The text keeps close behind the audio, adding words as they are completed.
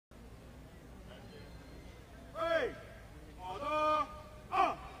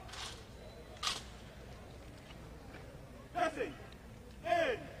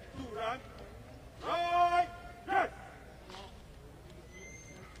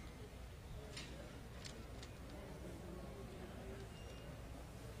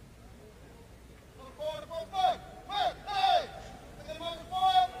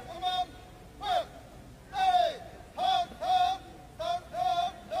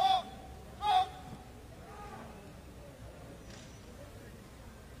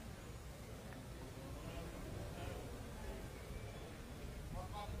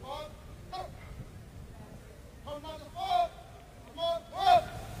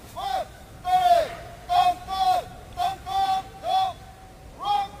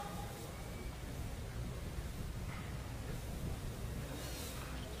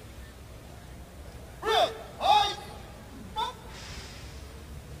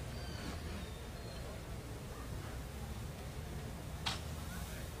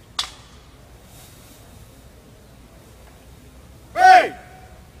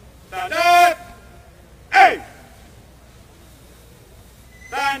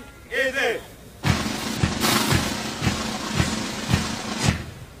Aider.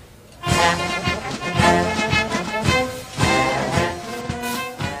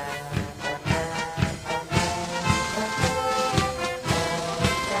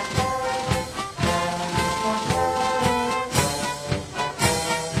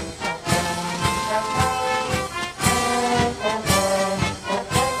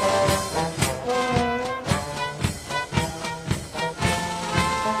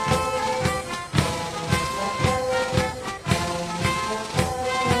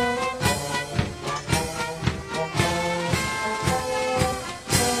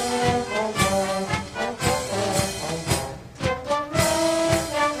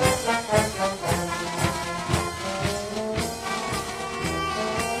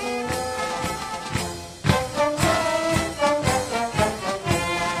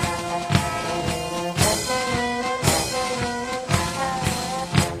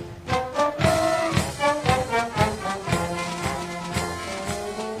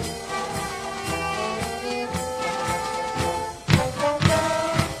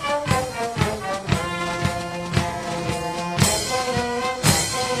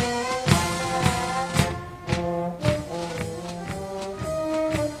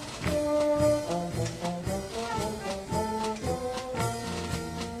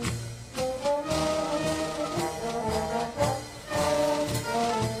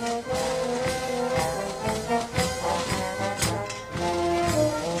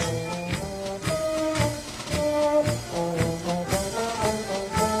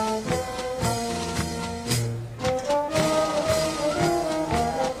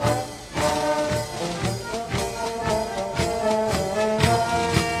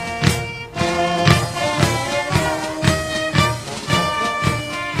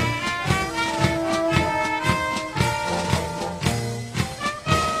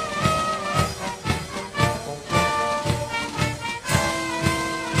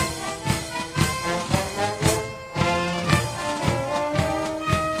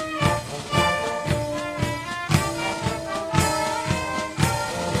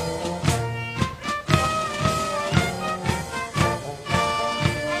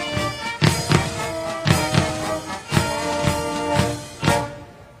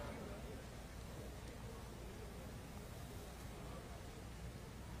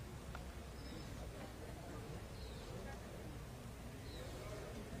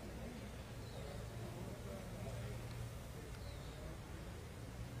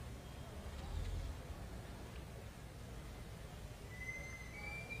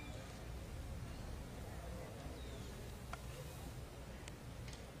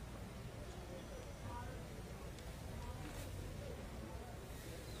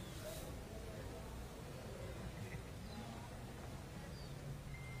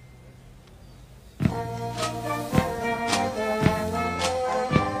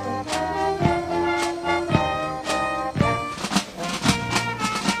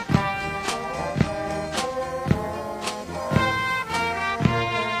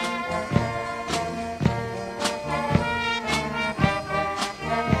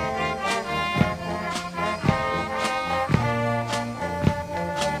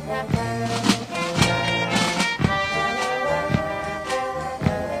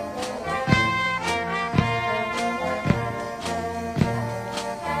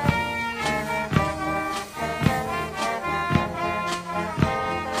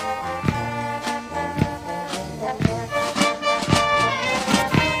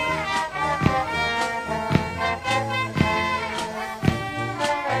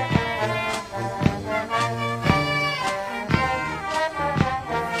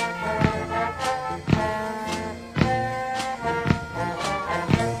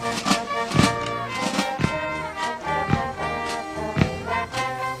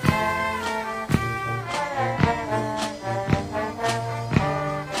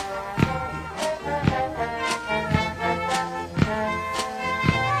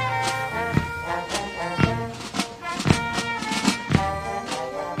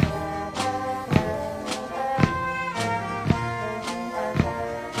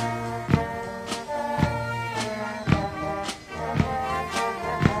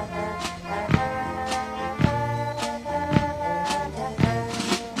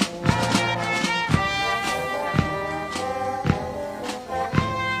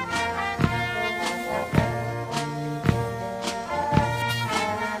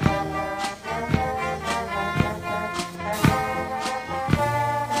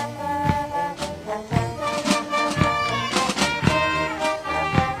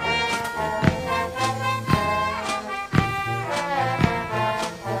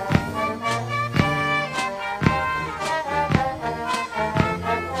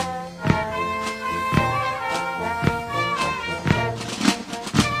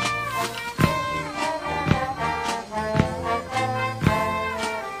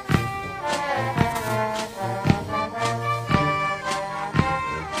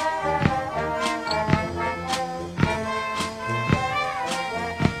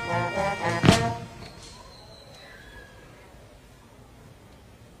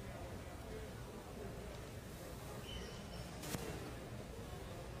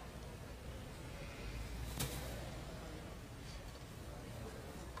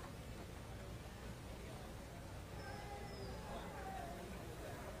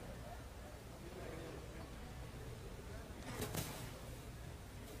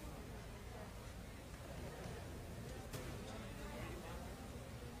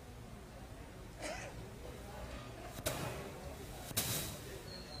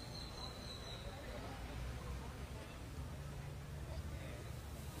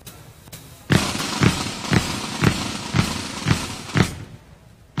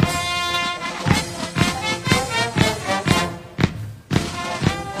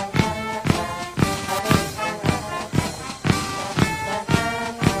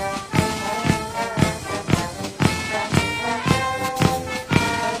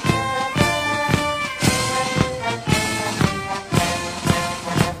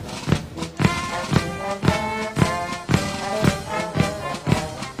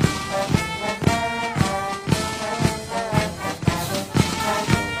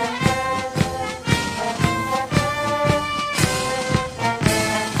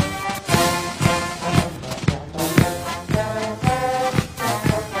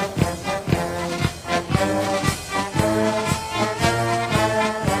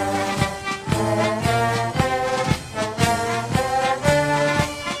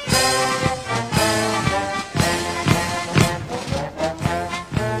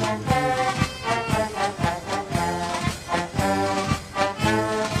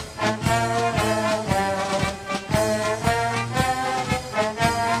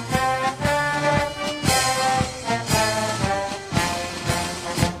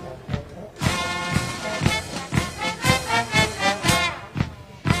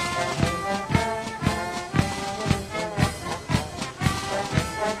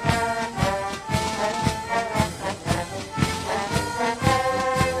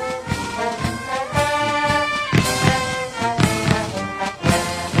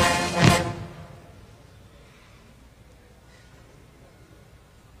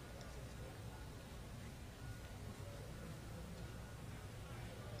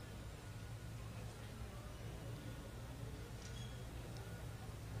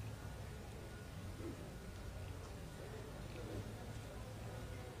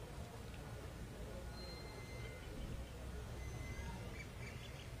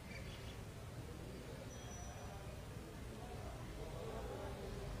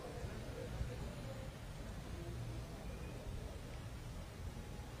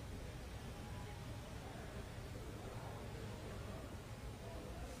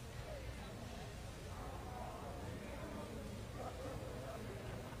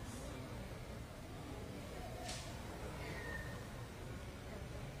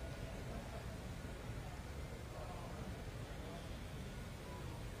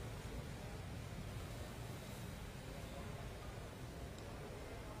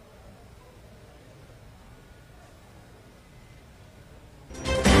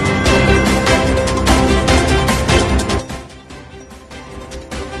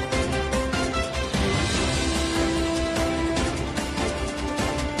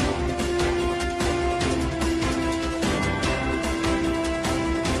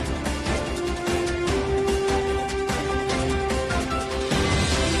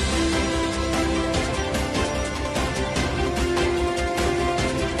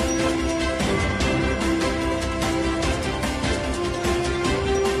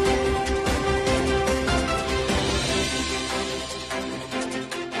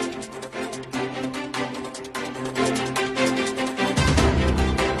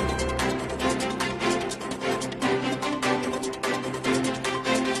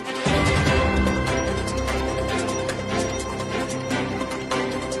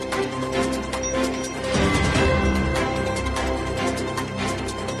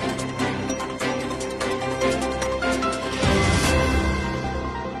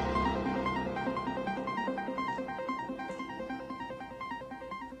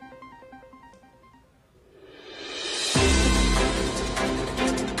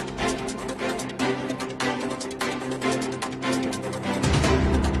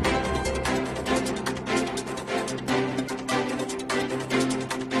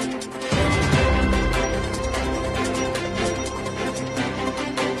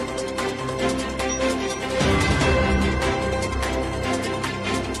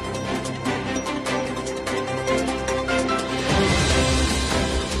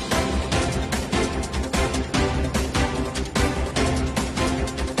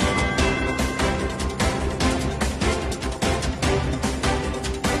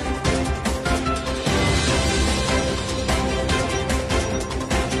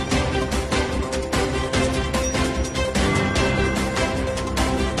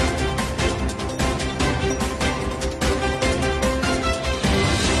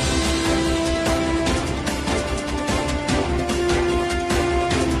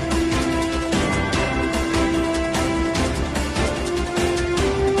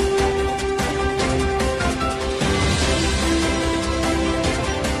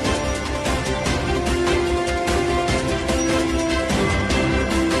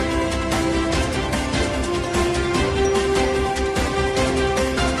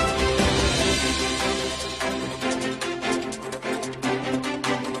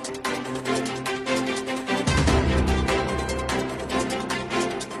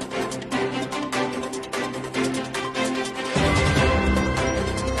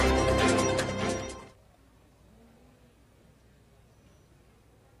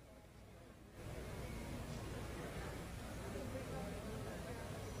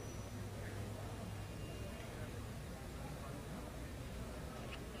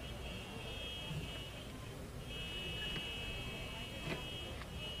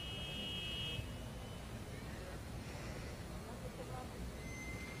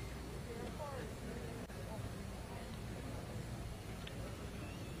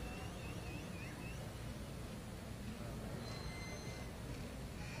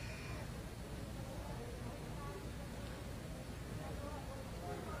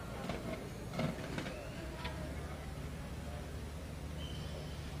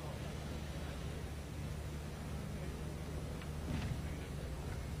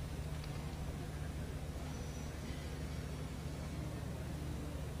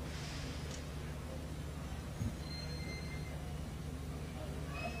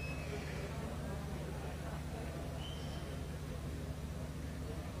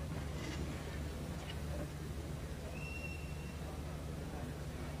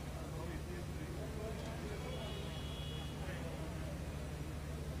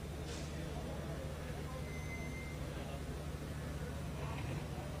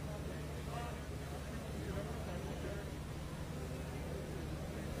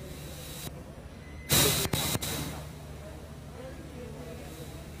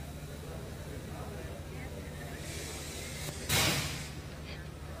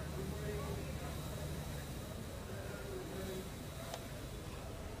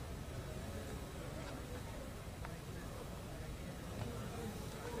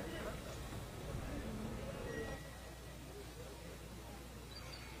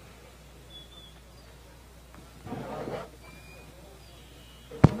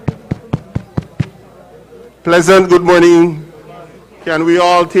 Pleasant good morning. Can we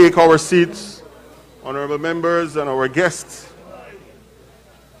all take our seats, honorable members and our guests?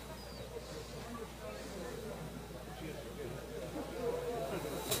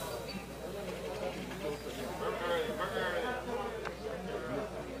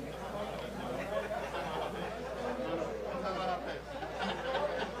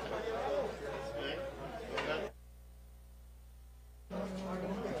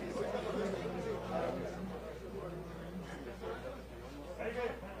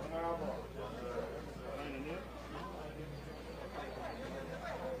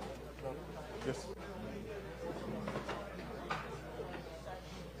 Yes.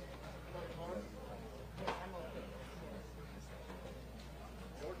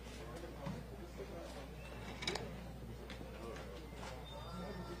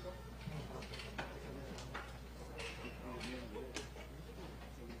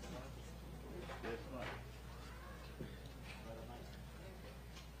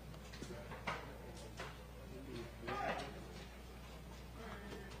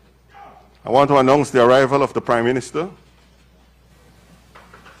 I want to announce the arrival of the Prime Minister.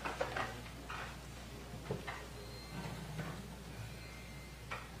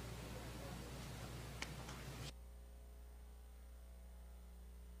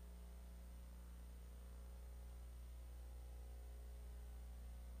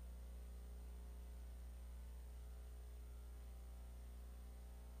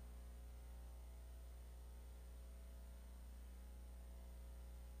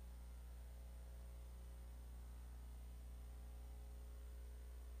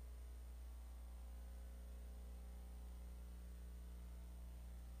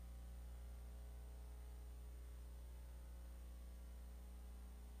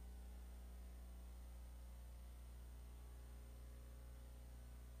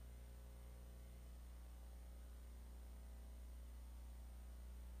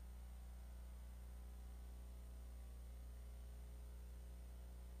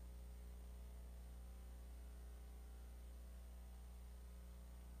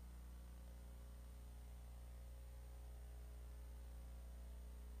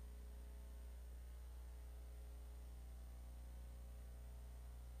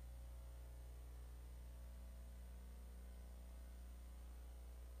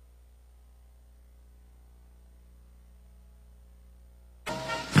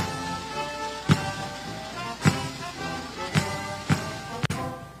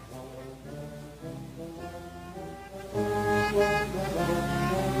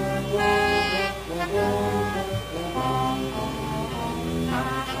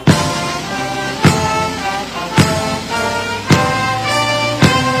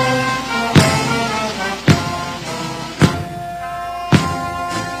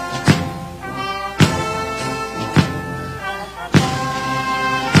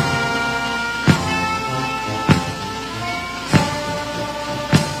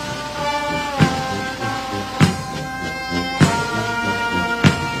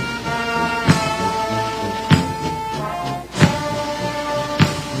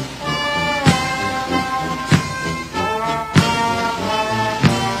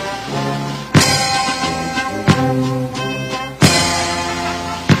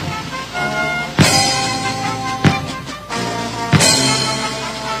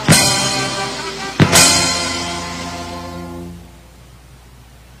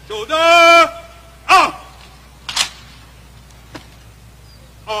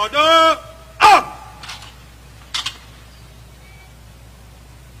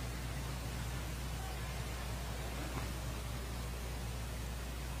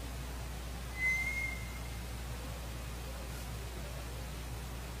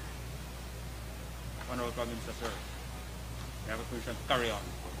 Honorable Prime Minister, sir, you have a permission to carry on.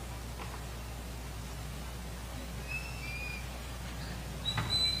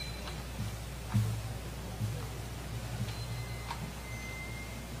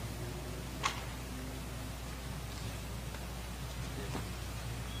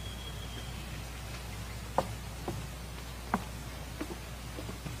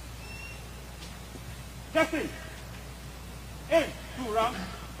 Justin, in, 2 rounds,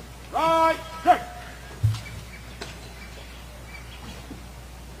 right, straight.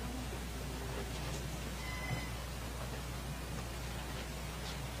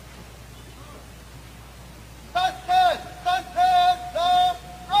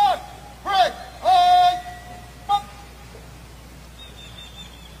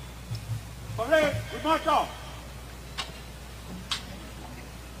 We march off.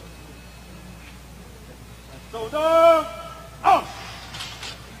 Shoulder, out.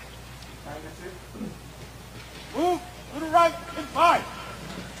 Move to the right in 5.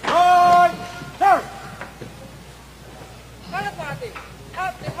 Right, turn. Color party,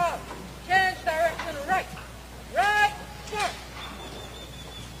 up the hub, change direction right. Right, turn.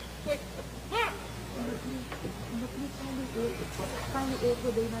 Quick, mark.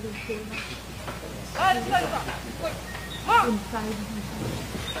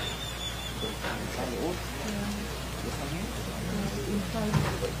 Right, center.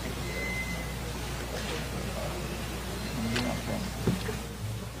 Quick, mark.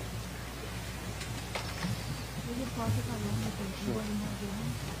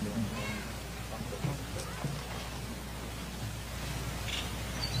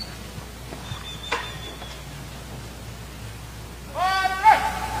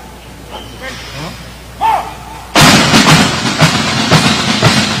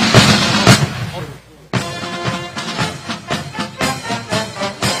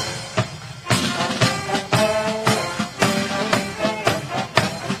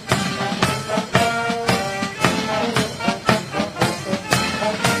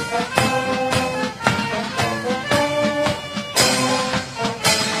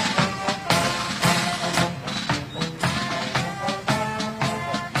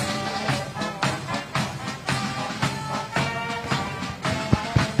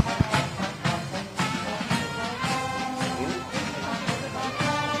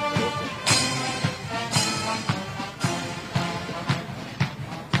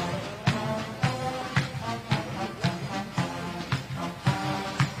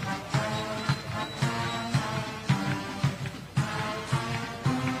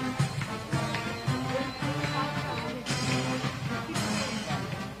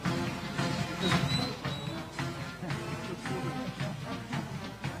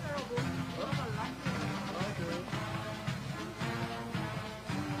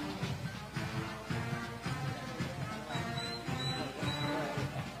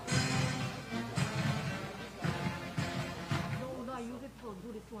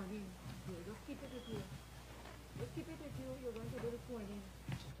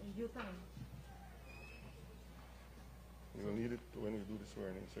 You'll need it when you do the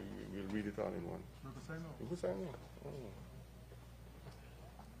swearing, so we'll read it all in one. You can sign now. Oh.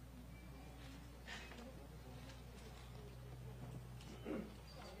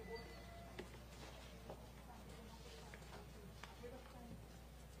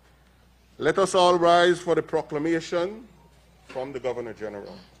 Let us all rise for the proclamation from the Governor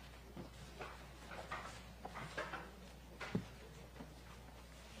General.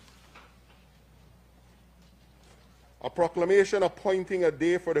 A proclamation appointing a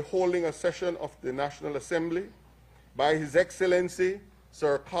day for the holding a session of the National Assembly by His Excellency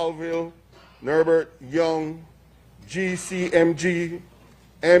Sir Colville Norbert Young, GCMG,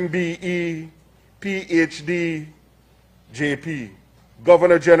 MBE, PhD, JP,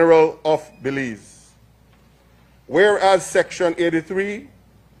 Governor General of Belize. Whereas Section 83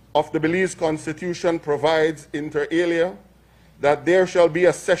 of the Belize Constitution provides inter alia that there shall be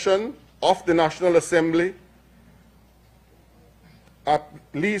a session of the National Assembly at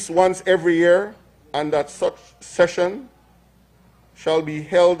least once every year, and that such session shall be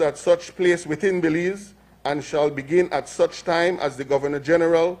held at such place within Belize and shall begin at such time as the Governor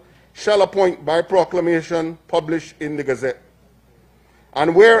General shall appoint by proclamation published in the Gazette.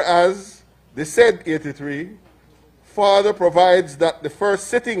 And whereas the said 83 further provides that the first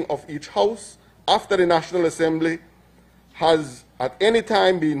sitting of each House after the National Assembly has at any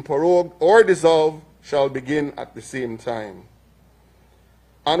time been prorogued or dissolved shall begin at the same time.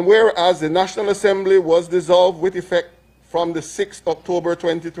 And whereas the National Assembly was dissolved with effect from the 6th October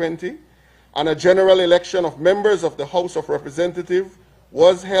 2020, and a general election of members of the House of Representatives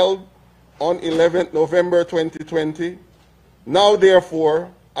was held on 11th November 2020, now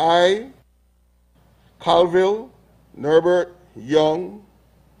therefore, I, Colville Norbert Young,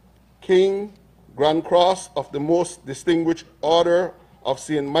 King, Grand Cross of the Most Distinguished Order of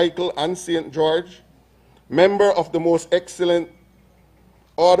St. Michael and St. George, member of the Most Excellent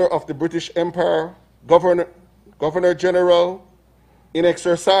Order of the British Empire, Governor General, in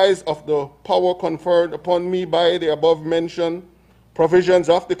exercise of the power conferred upon me by the above-mentioned provisions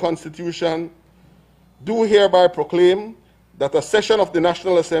of the Constitution, do hereby proclaim that a session of the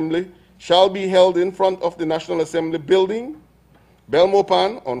National Assembly shall be held in front of the National Assembly building,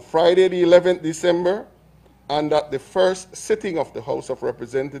 Belmopan, on Friday the 11th December, and that the first sitting of the House of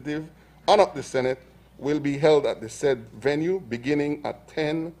Representatives and of the Senate will be held at the said venue beginning at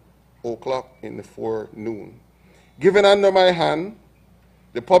 10 o'clock in the forenoon. Given under my hand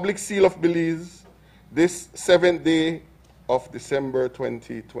the public seal of Belize this 7th day of December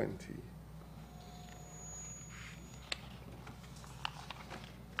 2020.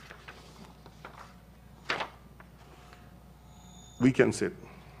 We can sit.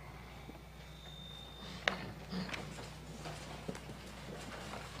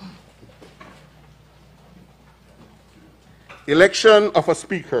 Election of a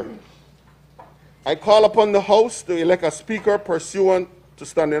speaker. I call upon the House to elect a speaker pursuant to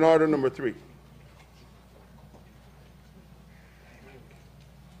Standing Order number 3.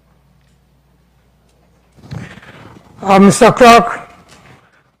 Mr. Clerk,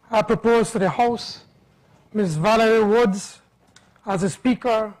 I propose to the House Ms. Valerie Woods as the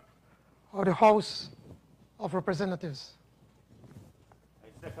Speaker of the House of Representatives. I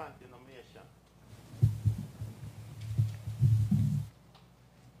second the nomination.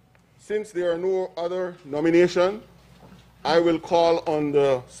 Since there are no other nominations, I will call on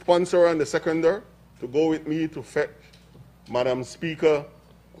the sponsor and the seconder to go with me to fetch Madam Speaker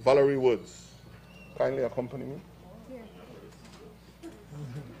Valerie Woods. Kindly accompany me.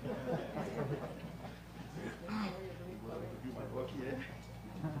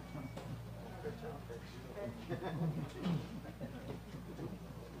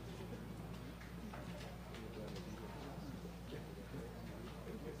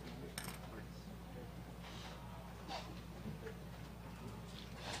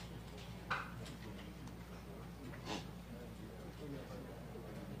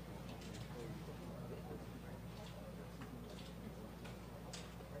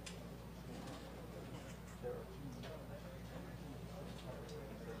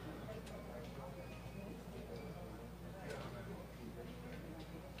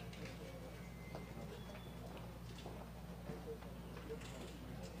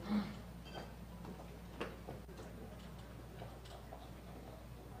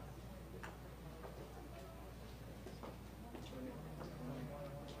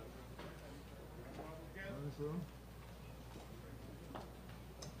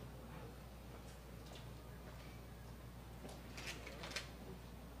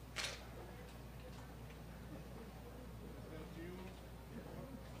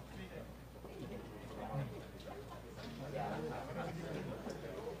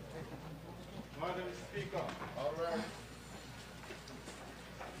 Madam Speaker, all right.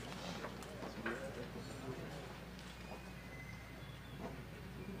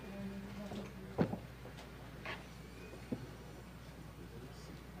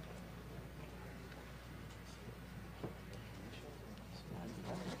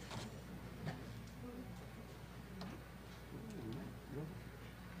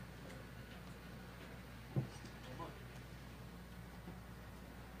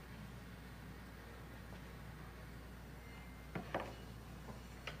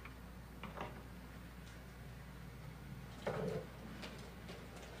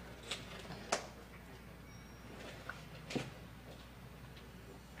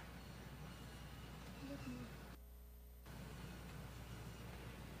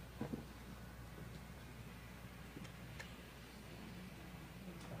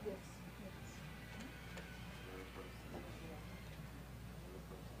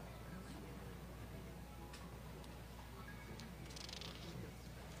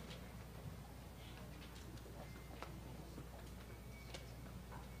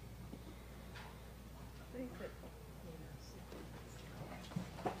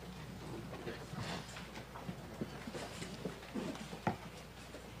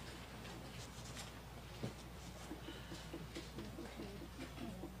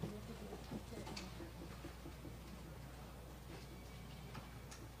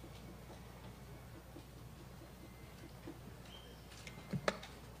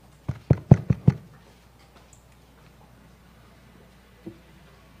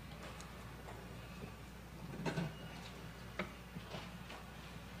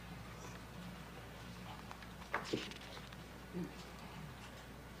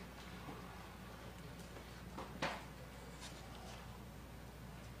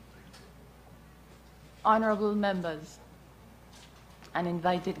 Honorable members and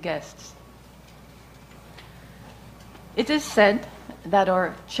invited guests, it is said that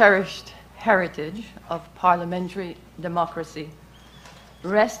our cherished heritage of parliamentary democracy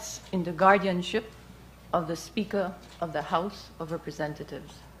rests in the guardianship of the Speaker of the House of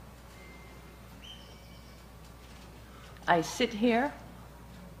Representatives. I sit here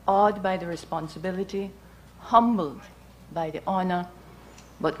awed by the responsibility, humbled by the honor,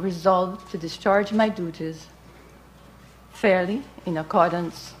 but resolved to discharge my duties fairly in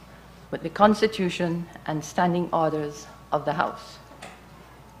accordance with the Constitution and standing orders of the House.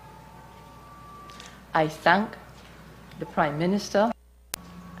 I thank the Prime Minister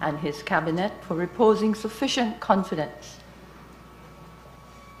and his cabinet for reposing sufficient confidence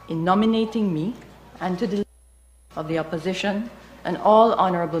in nominating me and to the leader of the opposition and all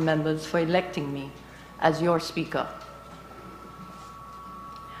honorable members for electing me as your Speaker.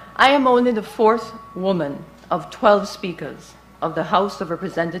 I am only the 4th woman of 12 speakers of the House of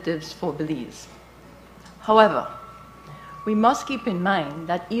Representatives for Belize. However, we must keep in mind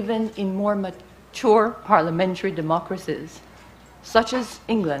that even in more mature parliamentary democracies, such as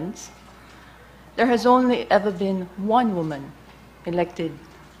England's, there has only ever been one woman elected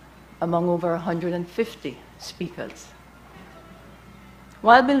among over 150 speakers.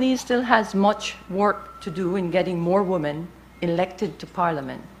 While Belize still has much work to do in getting more women elected to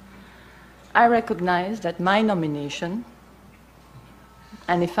Parliament, I recognize that my nomination,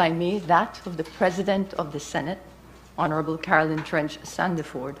 and if I may, that of the President of the Senate, Honorable Carolyn Trench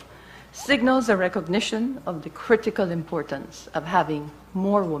Sandiford, signals a recognition of the critical importance of having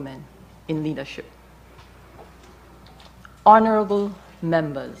more women in leadership. Honorable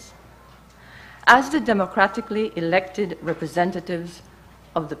members, as the democratically elected representatives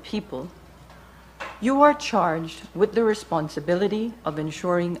of the people, you are charged with the responsibility of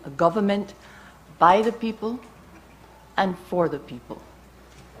ensuring a government by the people and for the people.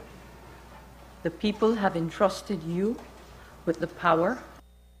 The people have entrusted you with the power and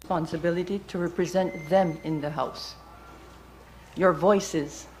responsibility to represent them in the House. Your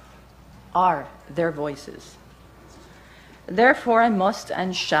voices are their voices. Therefore, I must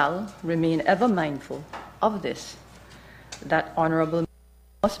and shall remain ever mindful of this, that honorable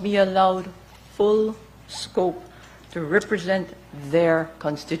must be allowed full scope to represent their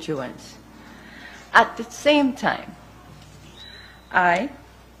constituents. At the same time, I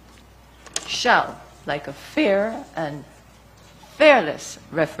shall, like a fair and fearless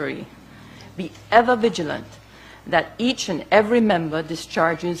referee, be ever vigilant that each and every member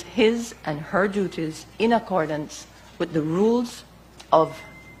discharges his and her duties in accordance with the rules of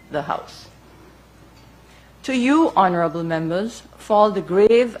the House. To you, honorable members, fall the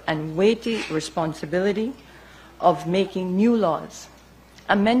grave and weighty responsibility of making new laws,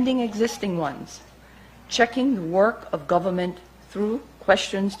 amending existing ones, checking the work of government through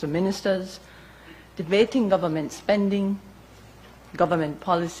questions to ministers, debating government spending, government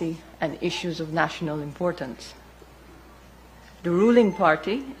policy, and issues of national importance. The ruling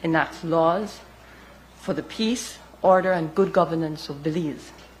party enacts laws for the peace, order, and good governance of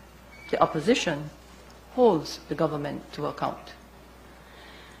Belize. The opposition holds the government to account.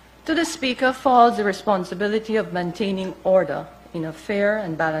 To the Speaker falls the responsibility of maintaining order in a fair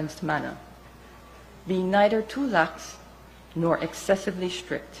and balanced manner, being neither too lax nor excessively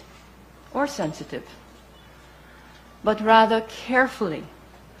strict or sensitive, but rather carefully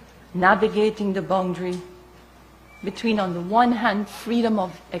navigating the boundary between, on the one hand, freedom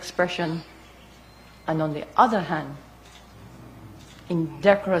of expression, and on the other hand,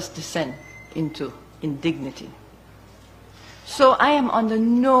 indecorous descent into indignity. So I am under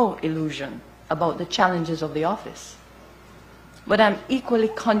no illusion about the challenges of the office, but I'm equally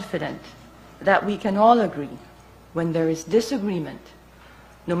confident that we can all agree when there is disagreement,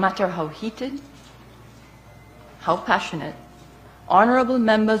 no matter how heated, how passionate, honorable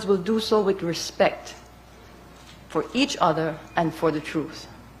members will do so with respect for each other and for the truth.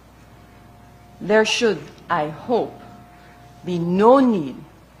 There should, I hope, be no need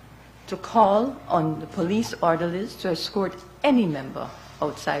to call on the police orderlies to escort any member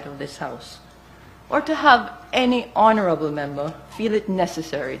outside of this House, or to have any honorable member feel it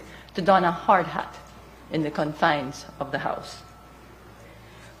necessary to don a hard hat in the confines of the House.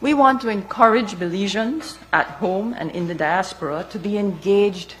 We want to encourage Belizeans at home and in the diaspora to be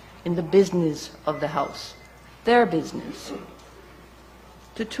engaged in the business of the House, their business,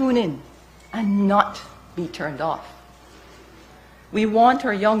 to tune in and not be turned off. We want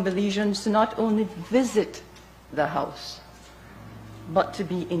our young Belizeans to not only visit the House, but to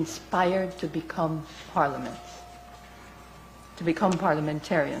be inspired to become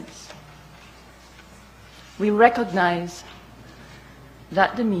parliamentarians. We recognize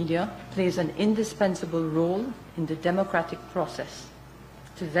that the media plays an indispensable role in the democratic process.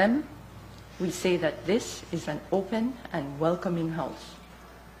 To them, we say that this is an open and welcoming House,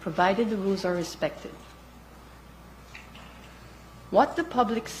 provided the rules are respected. What the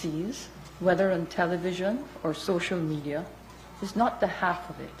public sees, whether on television or social media, is not the half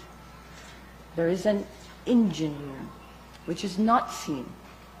of it. There is an engine room which is not seen.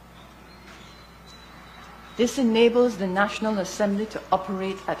 This enables the National Assembly to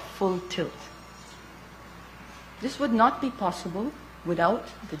operate at full tilt. This would not be possible without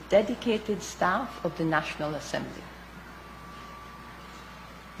the dedicated staff of the National Assembly.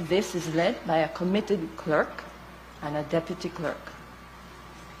 This is led by a committed clerk and a deputy clerk.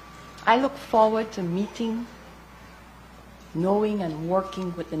 I look forward to meeting knowing and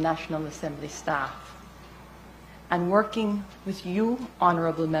working with the National Assembly staff, and working with you,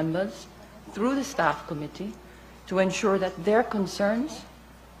 honourable members, through the staff committee to ensure that their concerns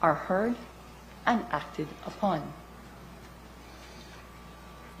are heard and acted upon.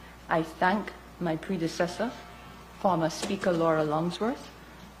 I thank my predecessor, former Speaker Laura Longsworth,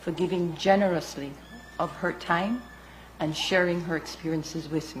 for giving generously of her time and sharing her experiences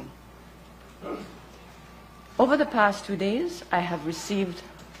with me. Over the past 2 days, I have received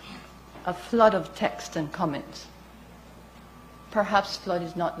a flood of text and comments. Perhaps flood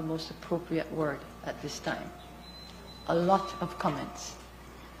is not the most appropriate word at this time. A lot of comments.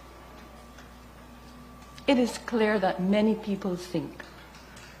 It is clear that many people think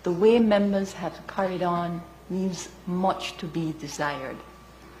the way members have carried on leaves much to be desired.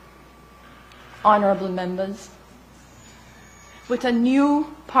 Honourable members, with a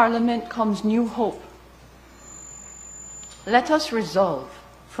new Parliament comes new hope. Let us resolve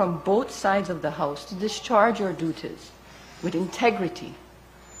from both sides of the House to discharge our duties with integrity,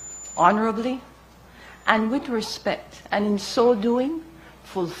 honourably, and with respect, and in so doing,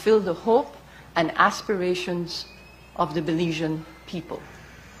 fulfill the hope and aspirations of the Belizean people.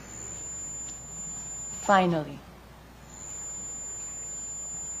 Finally,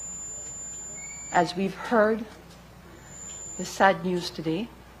 as we've heard the sad news today,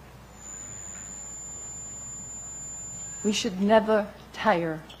 we should never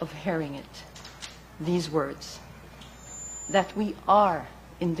tire of hearing it, these words, that we are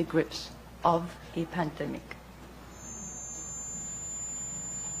in the grips of a pandemic.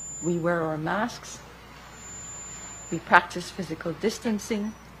 We wear our masks, we practice physical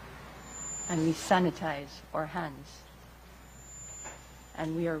distancing, and we sanitize our hands.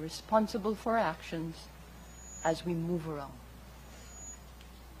 And we are responsible for our actions as we move around.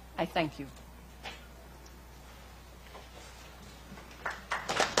 I thank you.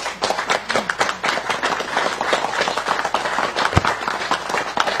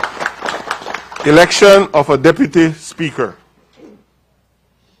 Election of a Deputy Speaker.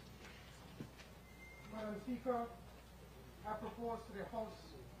 Madam Speaker, I propose to the House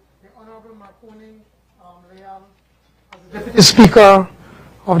the Honourable Marconi Leal as the Deputy Speaker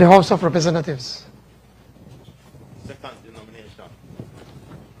of the House of Representatives. Second denomination.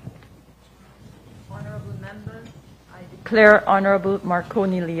 Honourable members, I declare Honourable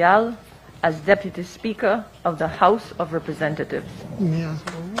Marconi Leal as Deputy Speaker of the House of Representatives. Yes.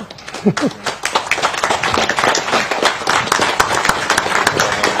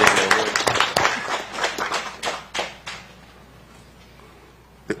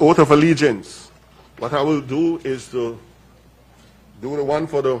 The oath of allegiance. What I will do is to do the one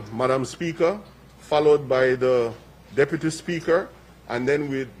for the Madam Speaker, followed by the Deputy Speaker, and then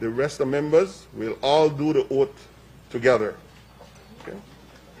with the rest of the members, we'll all do the oath together. Okay?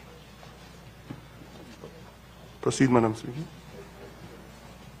 Proceed, Madam Speaker.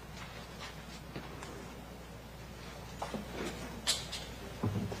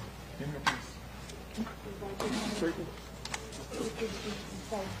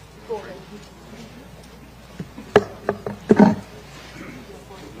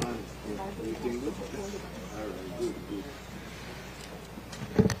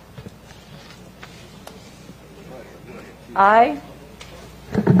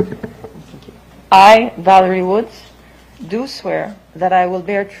 I, Valerie Woods, do swear that I will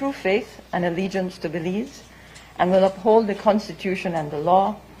bear true faith and allegiance to Belize and will uphold the Constitution and the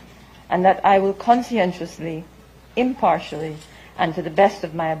law, and that I will conscientiously, impartially, and to the best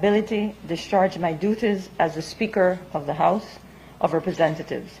of my ability discharge my duties as the Speaker of the House of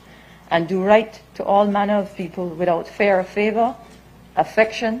Representatives and do right to all manner of people without fear of favour,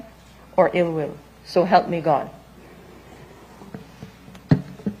 affection, or ill will. So help me God.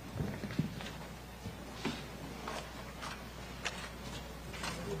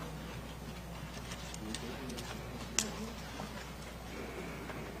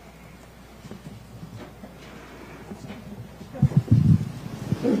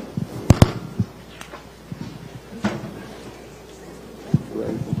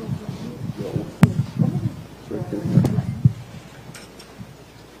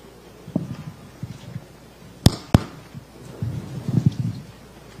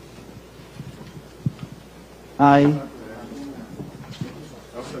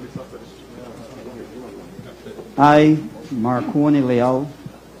 I, Marconi Leal,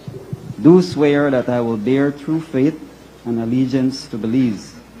 do swear that I will bear true faith and allegiance to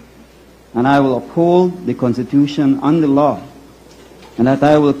Belize, and I will uphold the Constitution and the law, and that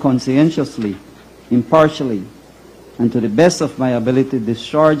I will conscientiously, impartially, and to the best of my ability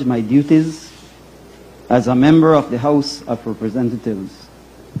discharge my duties as a member of the House of Representatives,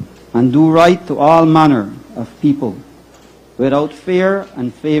 and do right to all manner of people, without fear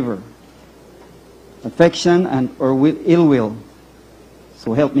and favor, affection or ill will.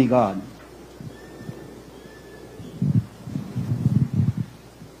 So help me God.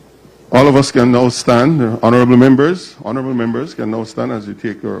 All of us can now stand. Honorable members can now stand as you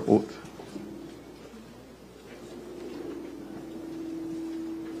take your oath.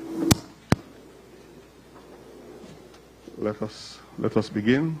 Let us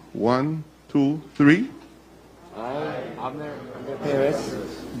begin. 1, 2, 3. I, Abner Perez,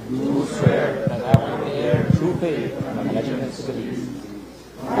 do swear that I will bear true faith and allegiance to Belize,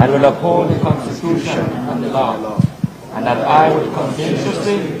 and will uphold the Constitution and the law, and that I will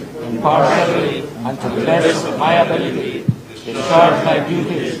conscientiously, impartially, and to the best of my ability, discharge my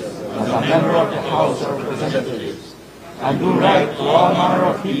duties as a member of the House of Representatives, and do right to all manner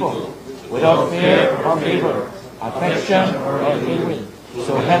of people, without fear or favor, affection or ill will.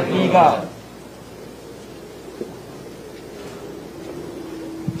 So help me God.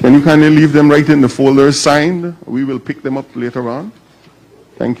 Can you kindly leave them right in the folders signed? We will pick them up later on.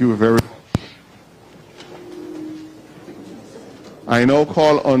 Thank you very much. I now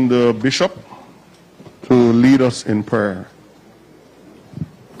call on the bishop to lead us in prayer.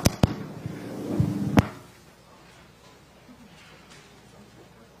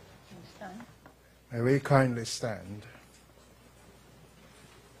 May we kindly stand.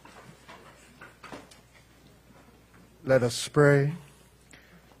 Let us pray.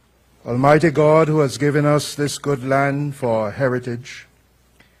 Almighty God, who has given us this good land for our heritage,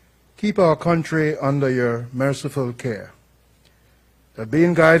 keep our country under your merciful care, that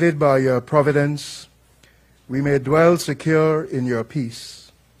being guided by your providence, we may dwell secure in your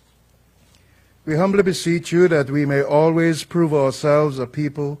peace. We humbly beseech you that we may always prove ourselves a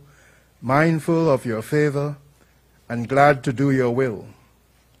people mindful of your favor and glad to do your will.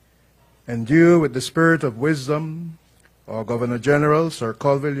 Endue with the spirit of wisdom our Governor General, Sir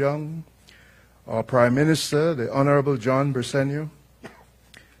Colville Young, our Prime Minister, the Honorable John Briceño,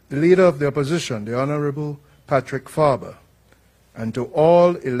 the Leader of the Opposition, the Honorable Patrick Farber, and to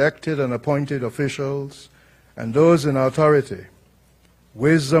all elected and appointed officials and those in authority,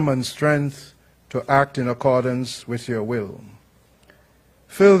 wisdom and strength to act in accordance with your will.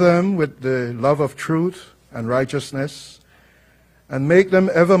 Fill them with the love of truth and righteousness, and make them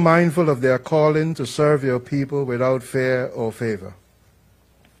ever mindful of their calling to serve your people without fear or favor.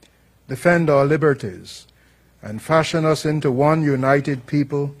 Defend our liberties and fashion us into one united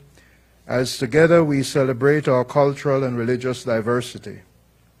people as together we celebrate our cultural and religious diversity.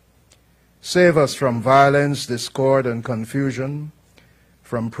 Save us from violence, discord, and confusion,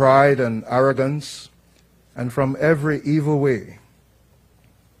 from pride and arrogance, and from every evil way.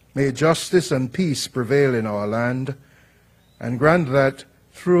 May justice and peace prevail in our land, and grant that,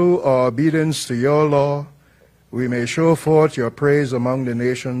 through our obedience to your law, we may show forth your praise among the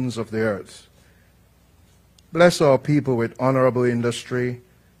nations of the earth. Bless our people with honorable industry,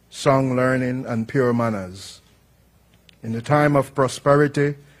 song learning, and pure manners. In the time of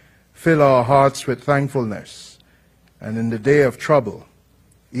prosperity, fill our hearts with thankfulness, and in the day of trouble,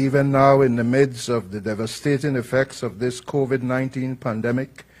 even now in the midst of the devastating effects of this COVID-19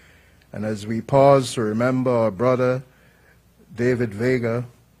 pandemic, and as we pause to remember our brother David Vega,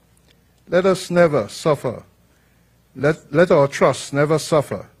 let us never suffer. Let our trust never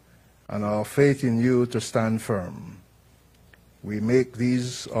suffer, and our faith in you to stand firm. We make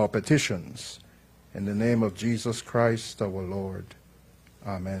these our petitions in the name of Jesus Christ our Lord.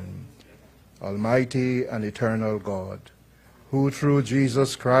 Amen. Almighty and eternal God, who through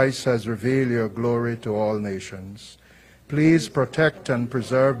Jesus Christ has revealed your glory to all nations, please protect and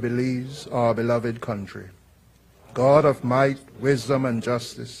preserve Belize, our beloved country. God of might, wisdom, and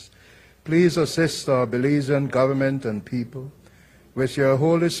justice, please assist our Belizean government and people with your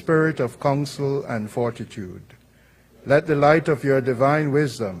Holy Spirit of counsel and fortitude. Let the light of your divine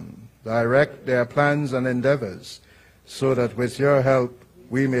wisdom direct their plans and endeavors, so that with your help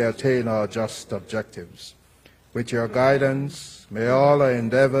we may attain our just objectives. With your guidance, may all our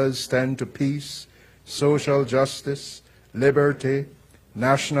endeavors tend to peace, social justice, liberty,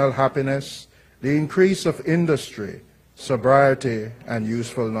 national happiness, the increase of industry, sobriety, and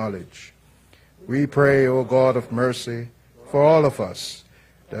useful knowledge. We pray, O God of mercy, for all of us,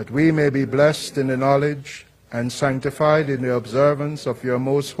 that we may be blessed in the knowledge and sanctified in the observance of your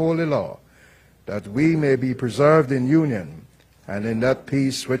most holy law, that we may be preserved in union and in that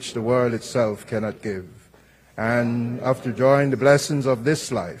peace which the world itself cannot give. And after enjoying the blessings of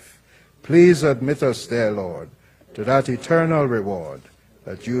this life, please admit us, dear Lord, to that eternal reward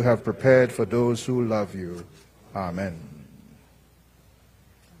that you have prepared for those who love you. Amen.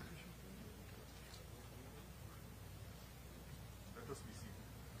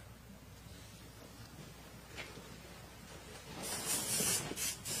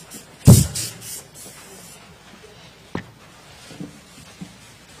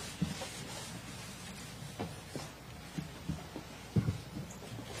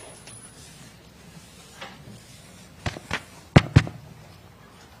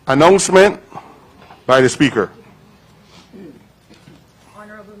 Announcement by the Speaker.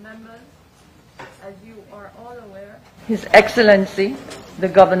 Honorable members, as you are all aware, His Excellency, the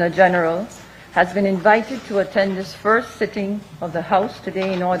Governor General, has been invited to attend this first sitting of the House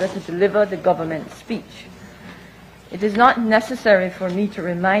today in order to deliver the government speech. It is not necessary for me to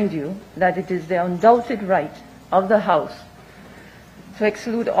remind you that it is the undoubted right of the House to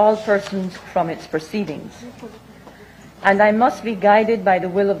exclude all persons from its proceedings. And I must be guided by the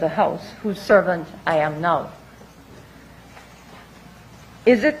will of the House, whose servant I am now.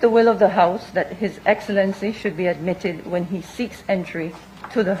 Is it the will of the House that His Excellency should be admitted when he seeks entry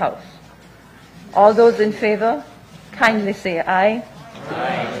to the House? All those in favor, kindly say aye.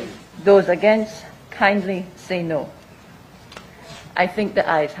 Aye. Those against, kindly say no. I think the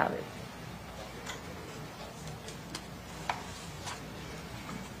ayes have it.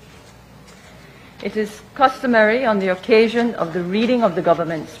 It is customary on the occasion of the reading of the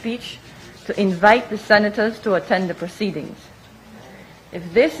government speech to invite the senators to attend the proceedings.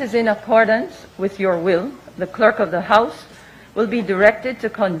 If this is in accordance with your will, the clerk of the House will be directed to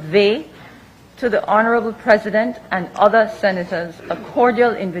convey to the Honorable President and other senators a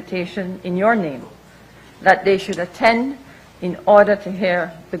cordial invitation in your name that they should attend in order to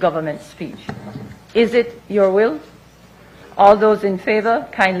hear the government speech. Is it your will? All those in favor,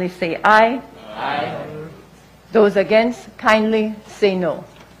 kindly say aye. Aye. Those against, kindly say no.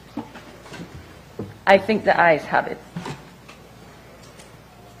 I think the ayes have it.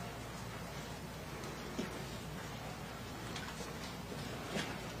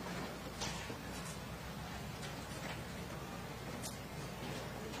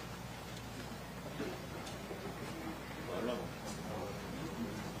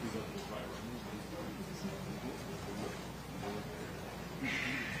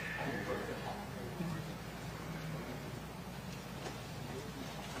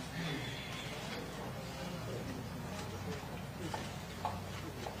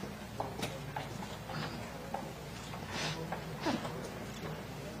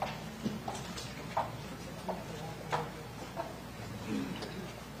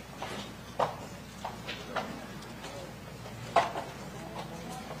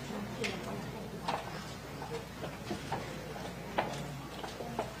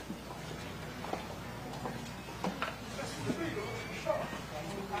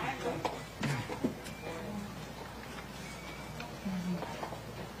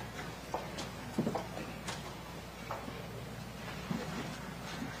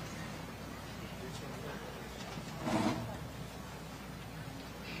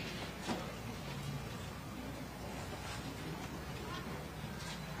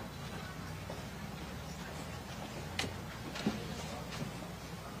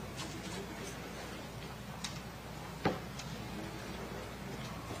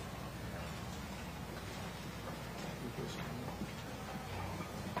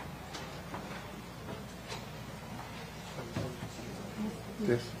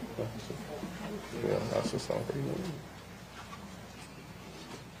 Yes. Yeah, that's the sound.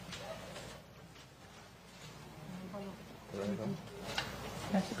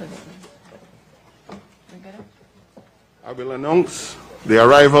 That's good. I will announce the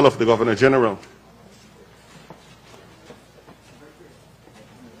arrival of the Governor General.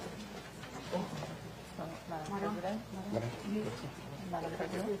 Madam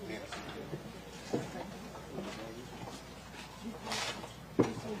President.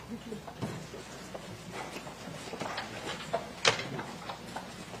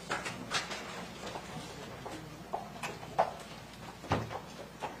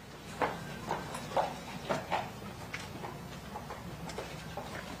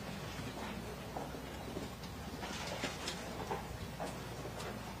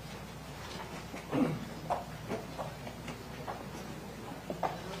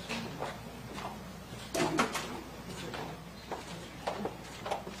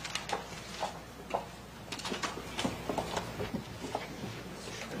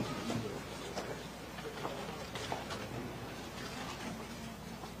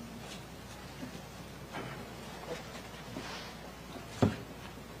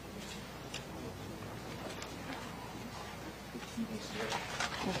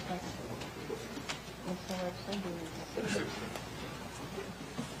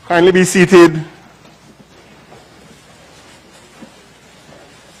 Kindly be seated.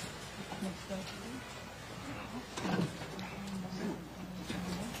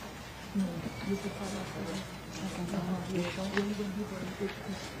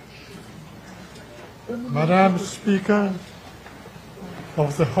 Madam Speaker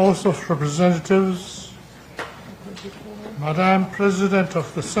of the House of Representatives, Madam President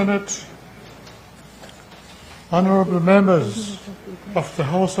of the Senate, honorable members of the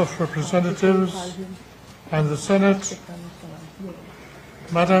House of Representatives and the Senate,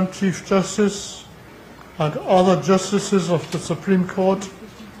 Madam Chief Justice and other justices of the Supreme Court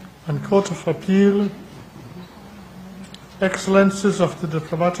and Court of Appeal, Excellencies of the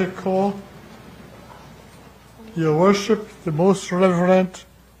Diplomatic Corps, Your Worship, the Most Reverend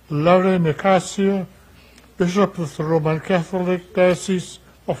Larry Nicasio, Bishop of the Roman Catholic Diocese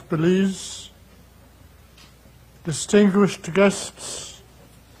of Belize, distinguished guests,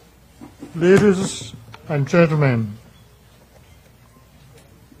 ladies and gentlemen.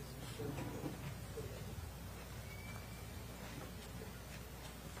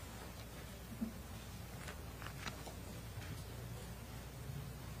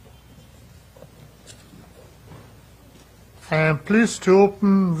 I am pleased to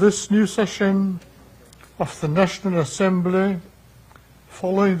open this new session of the National Assembly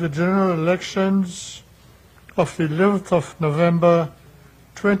following the general elections of the 11th of November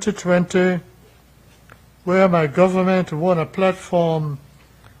 2020, where my government won a platform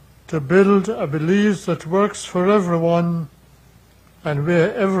to build a Belize that works for everyone and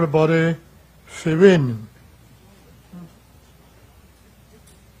where everybody will win.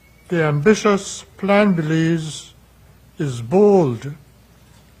 The ambitious Plan Belize is bold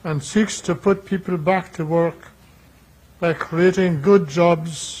and seeks to put people back to work by creating good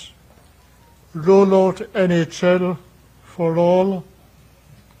jobs, roll out NHL for all,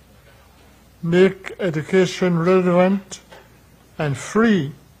 make education relevant and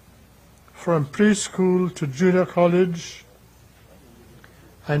free from preschool to junior college,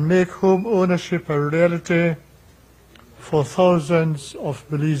 and make home ownership a reality for thousands of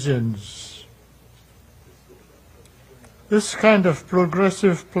Belizeans. This kind of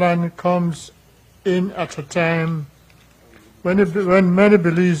progressive plan comes in at a time when many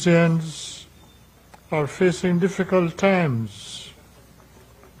Belizeans are facing difficult times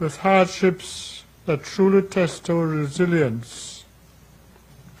with hardships that truly test our resilience.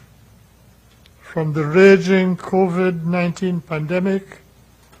 From the raging COVID-19 pandemic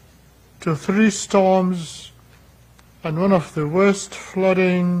to 3 storms and one of the worst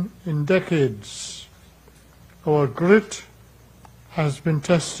flooding in decades, our grit has been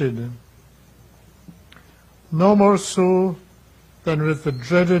tested. No more so than with the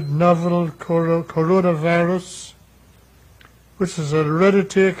dreaded novel coronavirus, which has already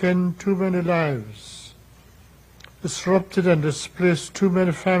taken too many lives, disrupted and displaced too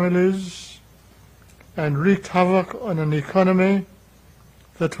many families, and wreaked havoc on an economy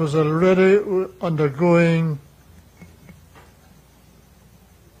that was already undergoing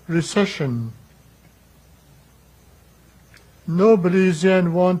recession. No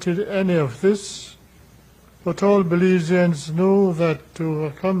Belizean wanted any of this, but all Belizeans know that to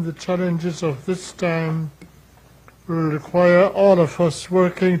overcome the challenges of this time will require all of us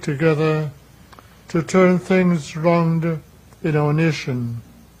working together to turn things round in our nation.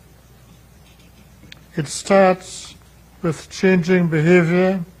 It starts with changing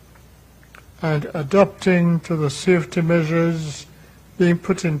behavior and adapting to the safety measures being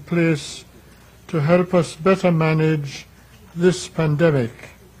put in place to help us better manage this pandemic.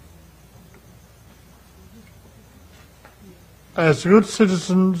 As good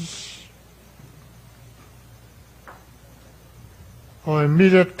citizens, our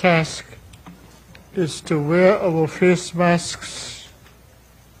immediate task is to wear our face masks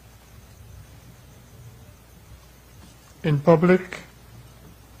in public,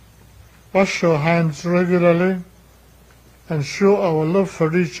 wash our hands regularly, and show our love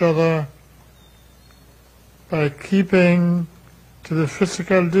for each other by keeping to the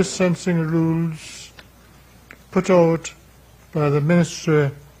physical distancing rules put out by the Ministry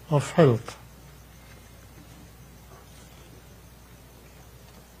of Health.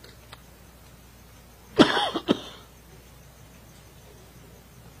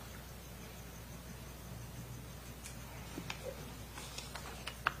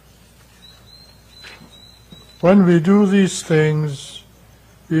 When we do these things,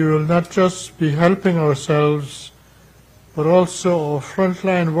 we will not just be helping ourselves, but also our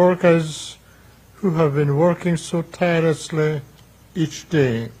frontline workers who have been working so tirelessly each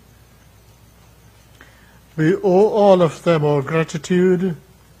day. We owe all of them our gratitude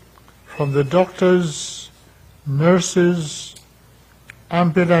from the doctors, nurses,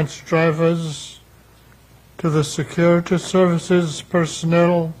 ambulance drivers, to the security services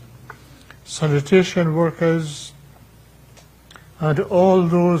personnel, sanitation workers, and all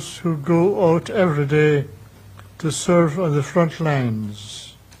those who go out every day to serve on the front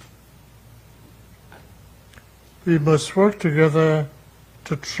lines. We must work together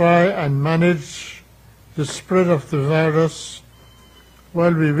to try and manage the spread of the virus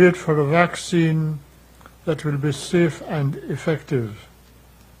while we wait for a vaccine that will be safe and effective.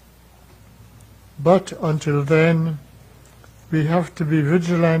 But until then, we have to be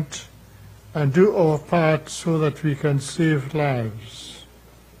vigilant and do our part so that we can save lives.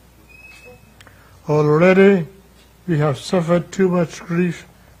 Already, we have suffered too much grief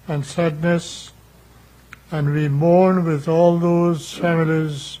and sadness, and we mourn with all those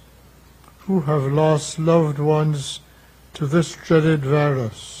families who have lost loved ones to this dreaded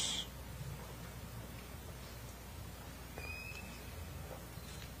virus.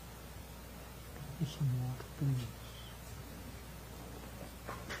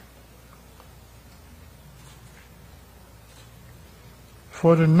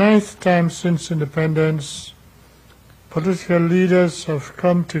 For the 9th time since independence, political leaders have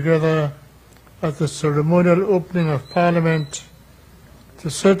come together at the ceremonial opening of Parliament to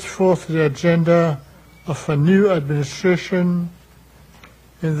set forth the agenda of a new administration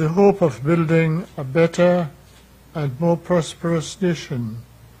in the hope of building a better and more prosperous nation.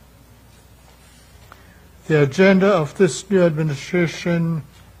 The agenda of this new administration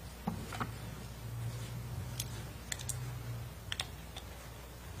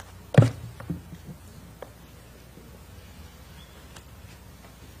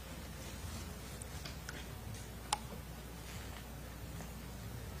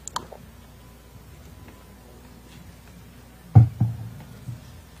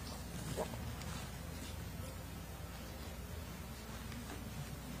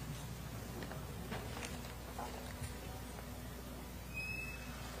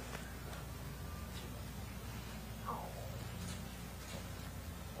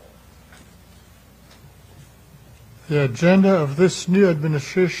The agenda of this new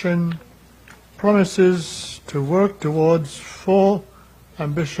administration promises to work towards 4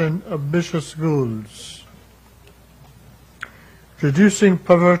 ambitious goals: reducing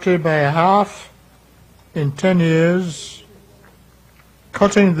poverty by half in 10 years,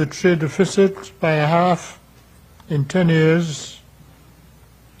 cutting the trade deficit by half in 10 years,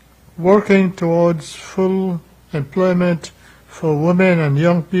 working towards full employment for women and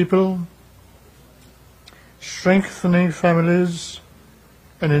young people, strengthening families,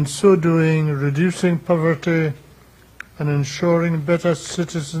 and in so doing reducing poverty and ensuring better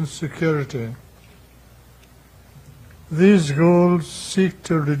citizen security. These goals seek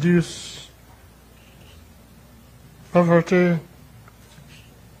to reduce poverty.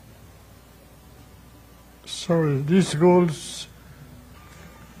 These goals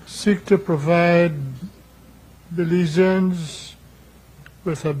seek to provide Belizeans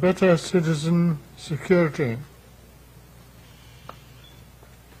with a better citizen security.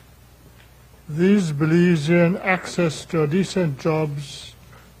 These Belizean access to decent jobs,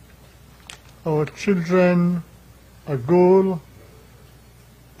 our children, a goal,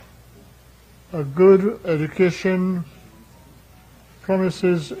 a good education,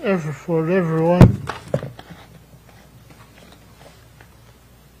 promises for everyone.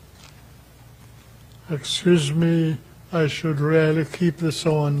 Excuse me, I should really keep this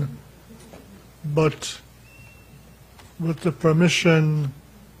on, but with the permission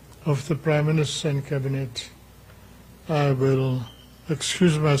of the Prime Minister and Cabinet, I will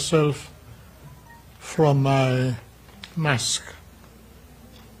excuse myself from my mask.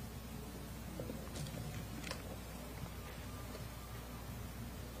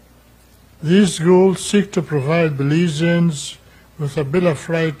 These goals seek to provide Belizeans with a Bill of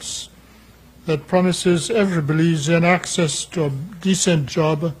Rights that promises every Belizean access to a decent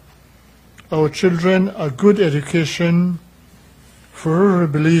job, our children a good education, for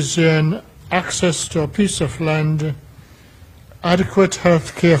every Belizean access to a piece of land, adequate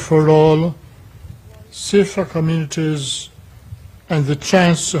health care for all, safer communities, and the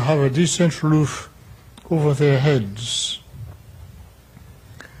chance to have a decent roof over their heads.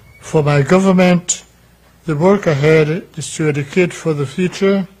 For my government, the work ahead is to educate for the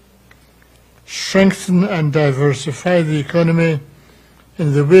future, strengthen and diversify the economy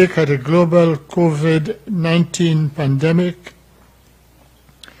in the wake of the global COVID-19 pandemic,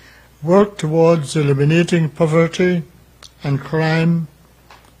 work towards eliminating poverty and crime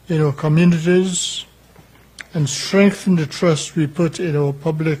in our communities, and strengthen the trust we put in our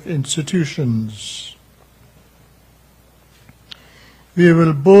public institutions. We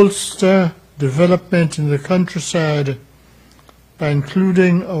will bolster development in the countryside by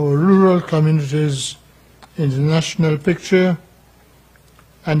including our rural communities in the national picture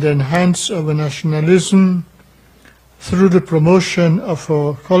and enhance our nationalism through the promotion of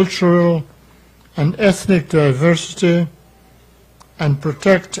our cultural and ethnic diversity and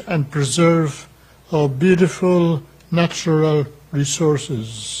protect and preserve our beautiful natural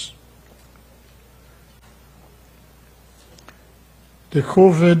resources. The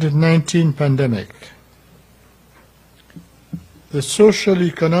COVID-19 pandemic. The social,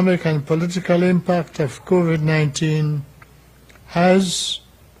 economic, and political impact of COVID-19 has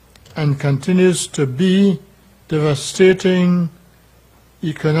and continues to be devastating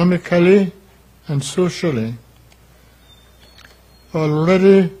economically and socially.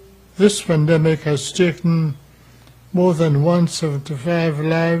 Already, this pandemic has taken more than 175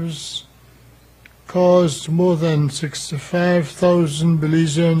 lives, caused more than 65,000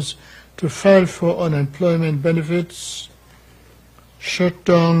 Belizeans to file for unemployment benefits, shut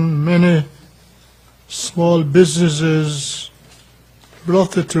down many small businesses,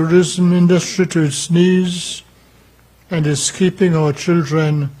 brought the tourism industry to its knees, and is keeping our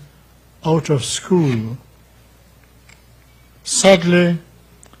children out of school. Sadly,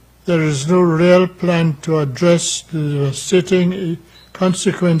 there is no real plan to address the devastating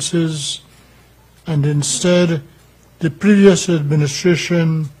consequences, and instead, the previous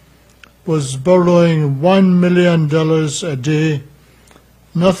administration was borrowing $1 million a day,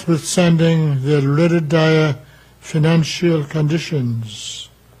 notwithstanding the already dire financial conditions.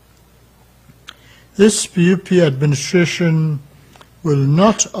 This PUP administration will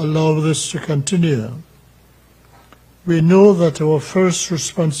not allow this to continue. We know that our first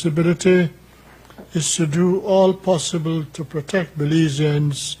responsibility is to do all possible to protect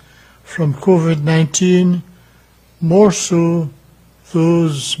Belizeans from COVID-19, more so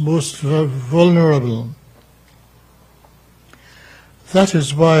those most vulnerable. That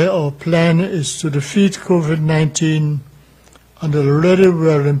is why our plan is to defeat COVID-19, and already we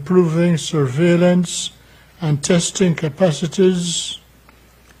are improving surveillance and testing capacities,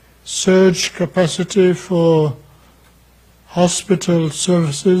 surge capacity for hospital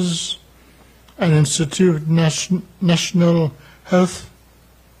services, and institute national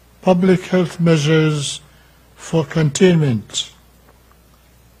public health measures for containment.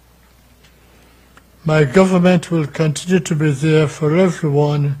 My government will continue to be there for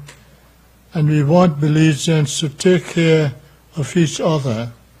everyone, and we want Belizeans to take care of each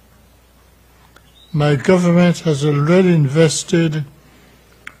other. My government has already invested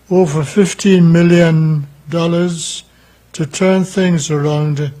over $15 million to turn things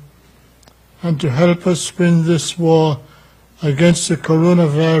around and to help us win this war against the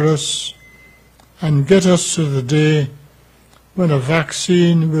coronavirus and get us to the day when a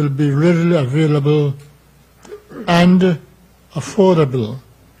vaccine will be readily available and affordable.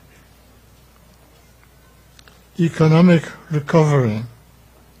 Economic recovery.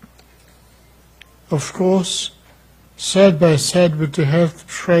 Of course, side by side with the health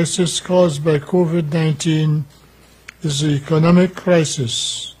crisis caused by COVID-19 is the economic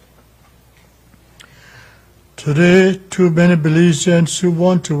crisis. Today, too many Belizeans who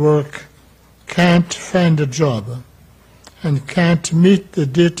want to work can't find a job and can't meet the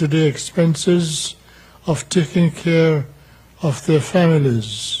day-to-day expenses of taking care of their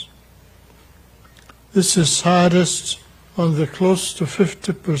families. This is hardest on the close to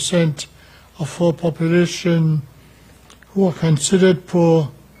 50% of our population who are considered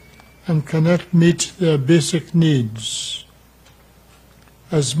poor and cannot meet their basic needs.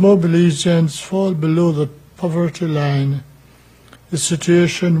 As more Belizeans fall below the poverty line, the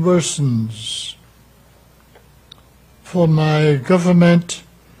situation worsens. For my government,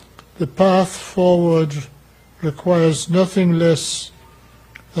 the path forward requires nothing less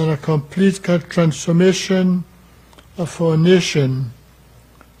than a complete transformation of our nation,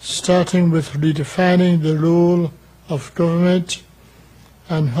 starting with redefining the role of government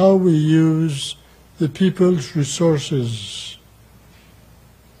and how we use the people's resources.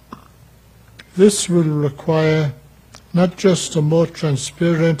 This will require not just a more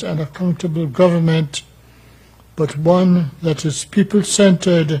transparent and accountable government, but one that is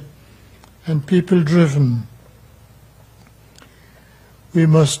people-centered and people-driven. We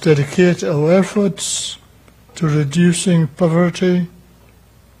must dedicate our efforts to reducing poverty,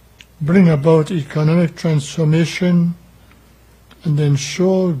 bring about economic transformation, and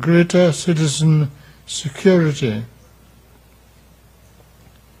ensure greater citizen security.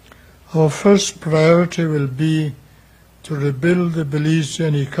 Our first priority will be to rebuild the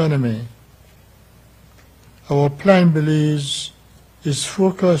Belizean economy. Our Plan Belize is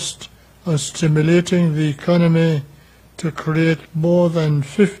focused on stimulating the economy to create more than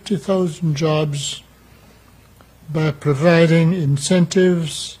 50,000 jobs by providing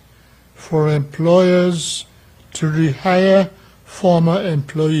incentives for employers to rehire former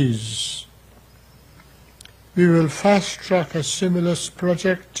employees. We will fast-track a stimulus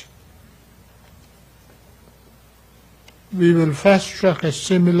project. We will fast-track a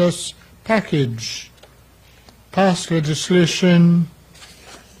stimulus package, pass legislation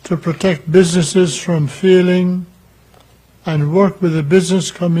to protect businesses from failing, and work with the business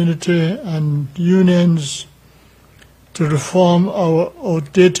community and unions to reform our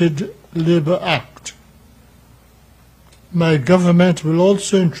outdated Labour Act. My government will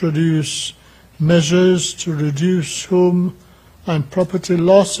also introduce measures to reduce home and property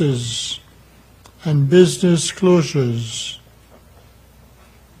losses and business closures.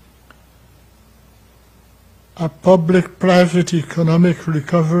 A public-private economic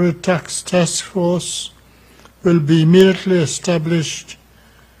recovery task force will be immediately established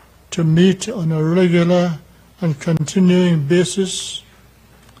to meet on a regular and continuing basis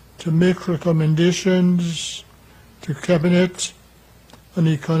to make recommendations to Cabinet on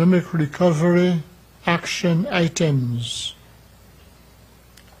economic recovery action items.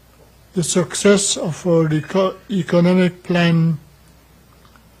 The success of our economic plan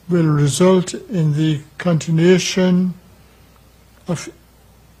will result in the continuation of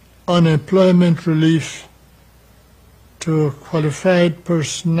unemployment relief to qualified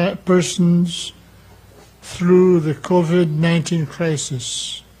persons through the COVID-19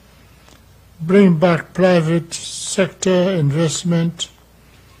 crisis, bring back private sector investment,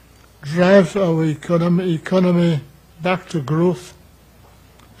 drive our economy back to growth,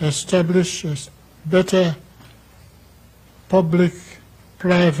 establish a better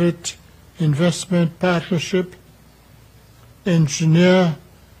public-private investment partnership, engineer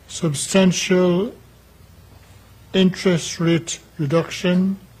substantial interest rate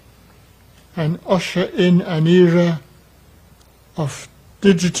reduction, and usher in an era of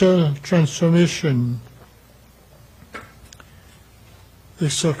digital transformation.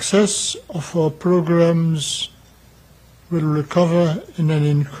 The success of our programs will recover in an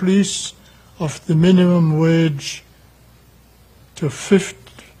increase of the minimum wage to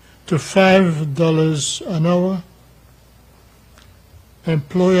 $5 an hour,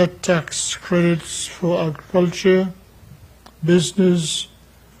 employer tax credits for agriculture, business,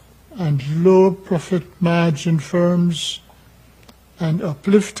 and low profit margin firms, and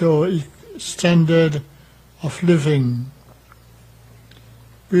uplift our standard of living.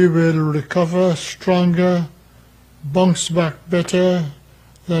 We will recover stronger, bounce back better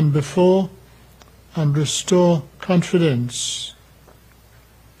than before, and restore confidence.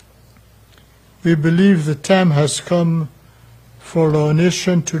 We believe the time has come for our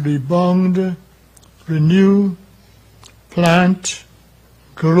nation to rebound, renew, plant,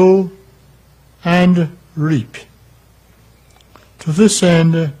 grow, and reap. To this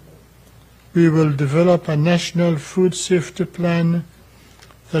end, we will develop a national food safety plan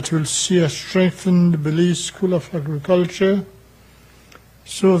that will see a strengthened Belize School of Agriculture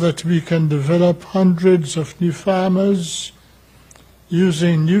so that we can develop hundreds of new farmers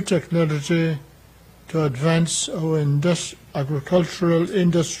using new technology to advance our agricultural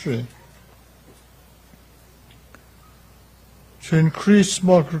industry. To increase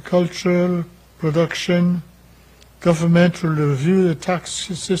agricultural production, government will review the tax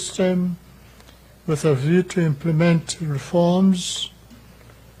system with a view to implement reforms,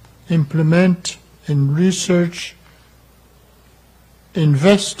 implement in research,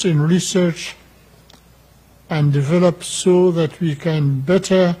 invest in research, and develop so that we can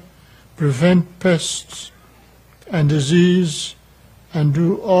better prevent pests and disease and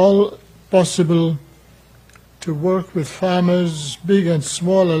do all possible to work with farmers, big and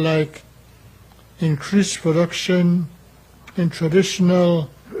small alike, increase production in traditional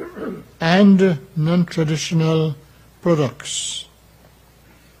and non-traditional products.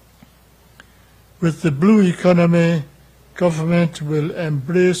 With the blue economy, government will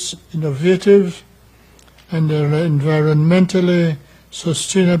embrace innovative and environmentally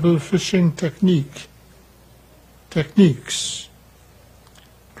sustainable fishing techniques,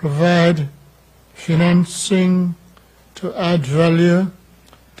 provide financing to add value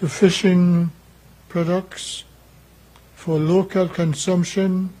to fishing products for local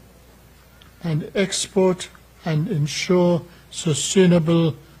consumption and export, and ensure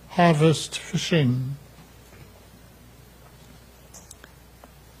sustainable harvest fishing.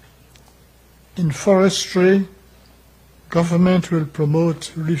 In forestry, government will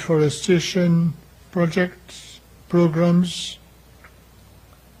promote reforestation programs,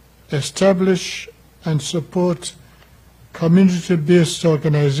 establish and support community-based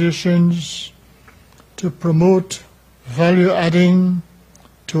organizations to promote value-adding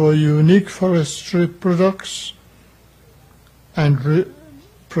to our unique forestry products and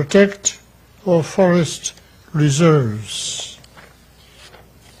protect our forest reserves.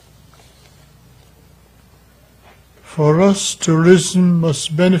 For us, tourism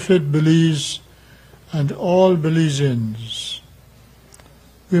must benefit Belize and all Belizeans.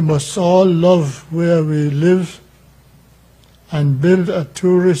 We must all love where we live and build a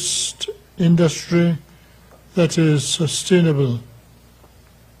tourist industry that is sustainable.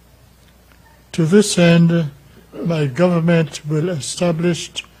 To this end, my government will establish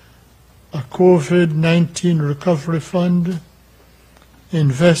a COVID-19 recovery fund,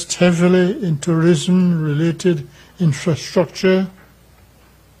 invest heavily in tourism-related infrastructure,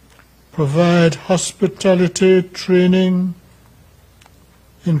 provide hospitality training,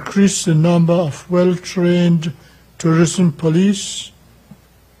 increase the number of well-trained tourism police,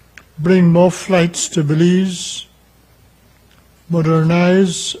 bring more flights to Belize,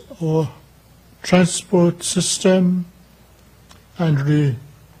 modernize our transport system, and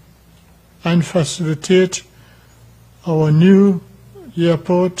facilitate our new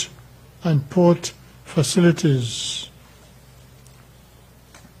airport and port facilities.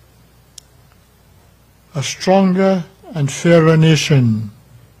 A stronger and fairer nation.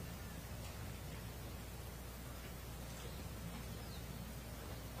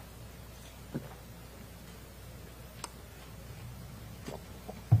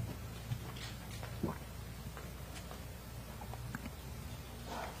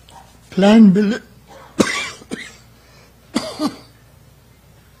 Plan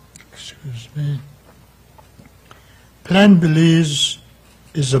Belize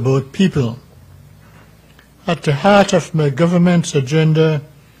is about people. At the heart of my government's agenda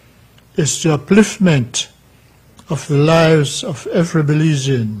is the upliftment of the lives of every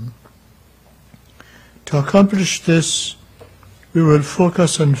Belizean. To accomplish this, we will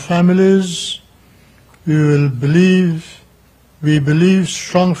focus on families. We believe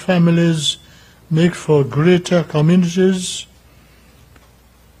strong families make for greater communities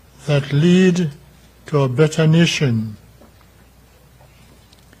that lead to a better nation.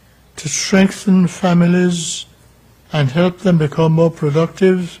 To strengthen families and help them become more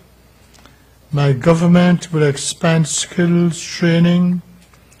productive, my government will expand skills training,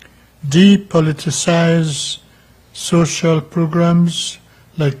 depoliticize social programs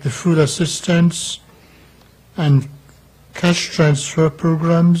like the food assistance and cash transfer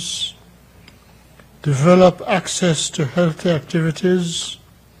programs, develop access to healthy activities,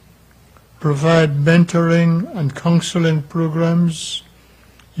 provide mentoring and counseling programs,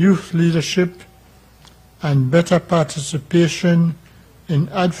 youth leadership, and better participation in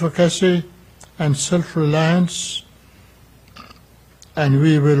advocacy and self-reliance, and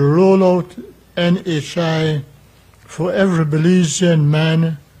we will roll out NHI for every Belizean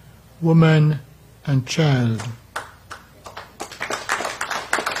man, woman, and child.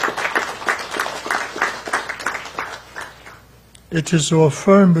 It is our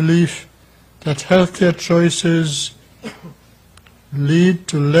firm belief that healthier choices lead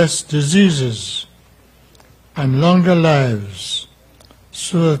to less diseases and longer lives,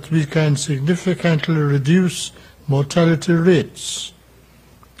 so that we can significantly reduce mortality rates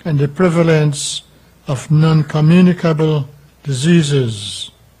and the prevalence of non-communicable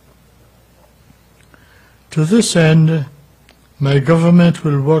diseases. To this end, my government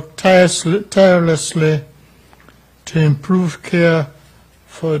will work tirelessly to improve care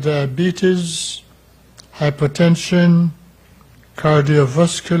for diabetes, hypertension,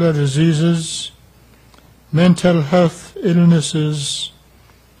 cardiovascular diseases, mental health illnesses,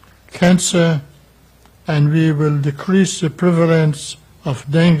 cancer, and we will decrease the prevalence of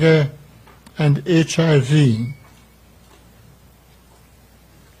dengue and HIV.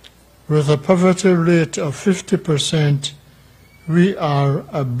 With a poverty rate of 50%, we are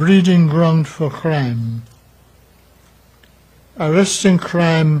a breeding ground for crime. Arresting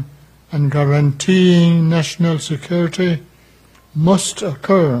crime and guaranteeing national security must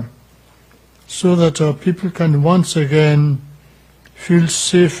occur so that our people can once again feel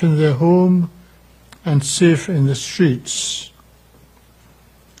safe in their home and safe in the streets.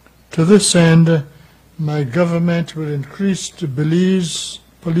 To this end, my government will increase the Belize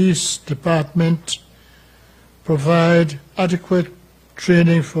Police Department, provide adequate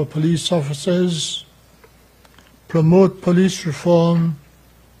training for police officers, promote police reform,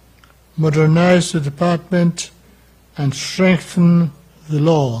 modernize the department, and strengthen the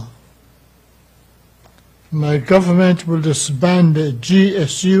law. My government will disband the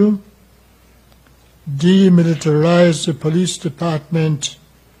GSU, demilitarize the police department,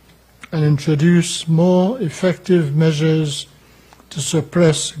 and introduce more effective measures to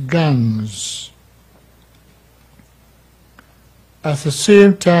suppress gangs. At the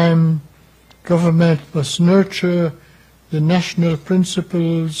same time, government must nurture the national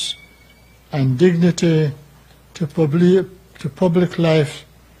principles and dignity to public life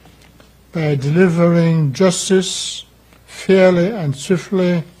by delivering justice fairly and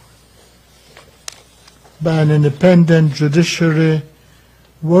swiftly, by an independent judiciary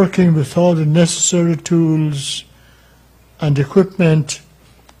working with all the necessary tools and equipment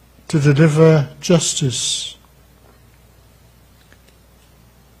to deliver justice.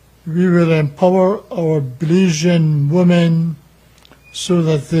 We will empower our Belizean women so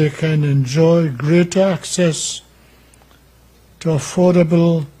that they can enjoy greater access to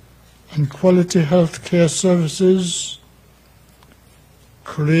affordable and quality health care services,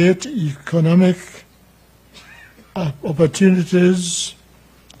 create economic opportunities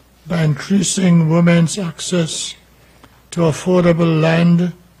by increasing women's access to affordable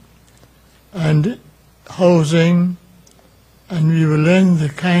land and housing, and we will end the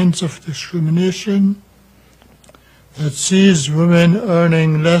kinds of discrimination that sees women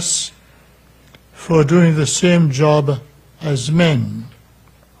earning less for doing the same job as men.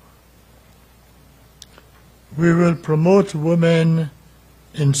 We will promote women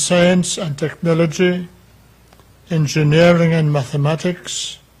in science and technology, engineering and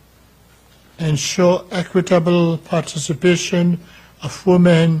mathematics, ensure equitable participation of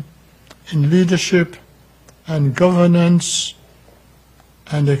women in leadership and governance,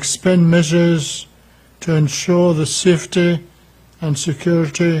 and expend measures to ensure the safety and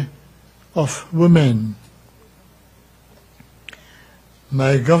security of women.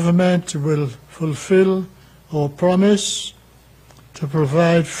 My government will fulfill our promise to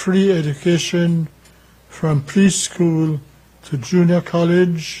provide free education from preschool to junior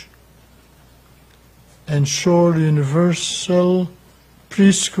college, ensure universal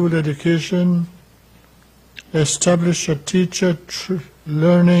preschool education, establish a teacher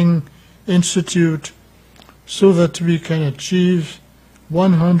learning institute so that we can achieve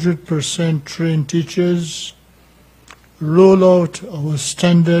 100% trained teachers, roll out our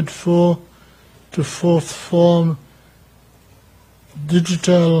standard 4 to 4th form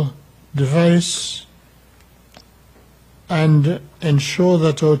digital device, and ensure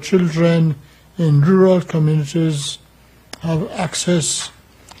that our children in rural communities have access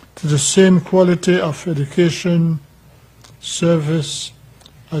to the same quality of education service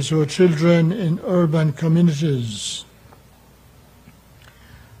as our children in urban communities.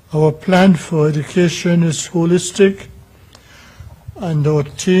 Our plan for education is holistic, and our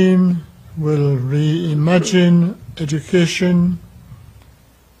team will reimagine education,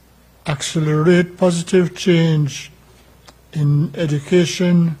 accelerate positive change in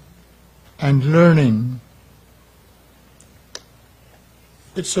education and learning.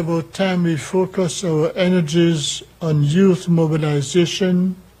 It's about time we focus our energies on youth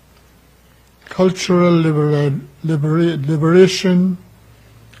mobilization, cultural liberation,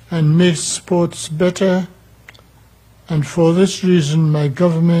 and make sports better. And for this reason, my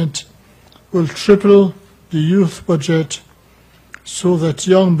government will triple the youth budget so that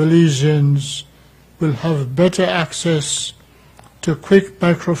young Belizeans will have better access to quick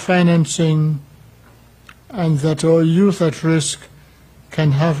microfinancing, and that our youth at risk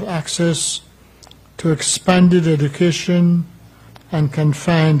can have access to expanded education and can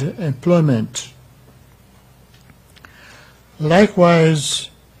find employment. Likewise,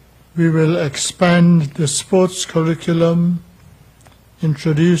 we will expand the sports curriculum,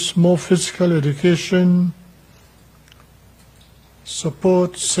 introduce more physical education,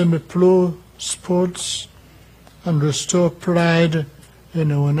 support semi-pro sports, and restore pride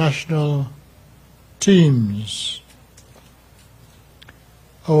in our national teams.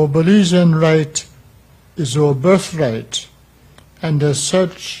 Our Belizean right is our birthright, and as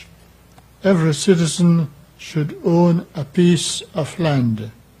such, every citizen should own a piece of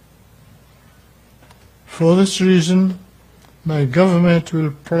land. For this reason, my government will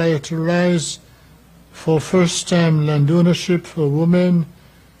prioritize for first-time land ownership for women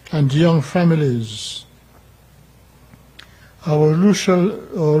and young families. Our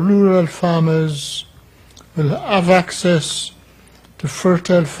rural farmers will have access to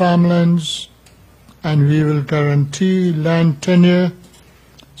fertile farmlands, and we will guarantee land tenure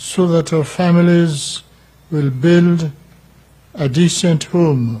so that our families will build a decent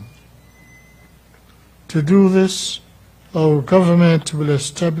home. To do this, our government will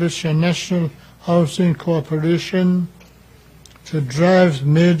establish a national housing corporation to drive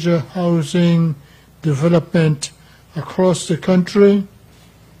major housing development across the country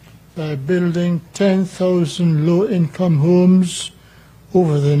by building 10,000 low-income homes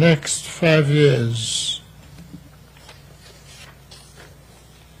over the next 5 years.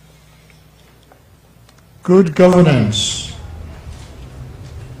 Good governance.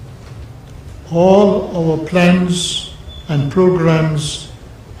 All our plans and programs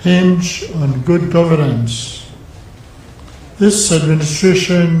hinge on good governance. This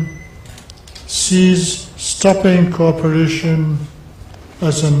administration sees stopping corruption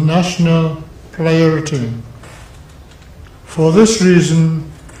as a national priority. For this reason,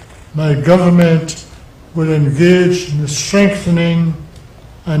 my government will engage in the strengthening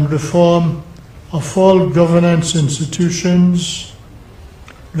and reform of all governance institutions,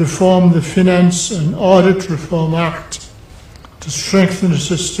 reform the Finance and Audit Reform Act to strengthen the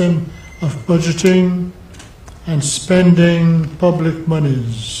system of budgeting and spending public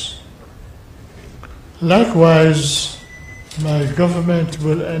monies. Likewise, my government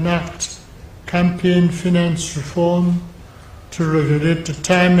will enact campaign finance reform to regulate the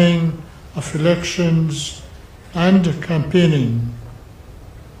timing of elections and campaigning.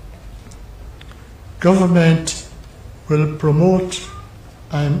 Government will promote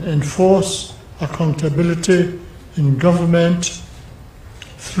and enforce accountability in government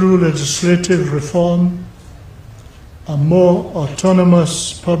through legislative reform, a more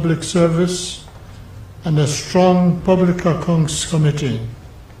autonomous public service, and a strong public accounts committee.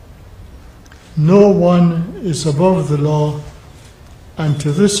 No one is above the law, and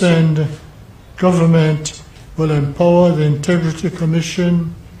to this end, government will empower the Integrity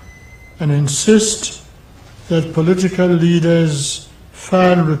Commission and insist that political leaders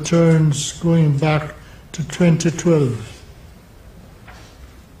file returns going back to 2012.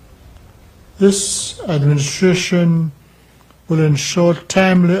 This administration will ensure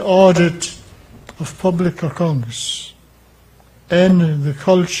timely audit of public accounts, end the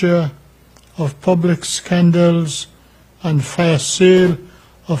culture of public scandals and fire sale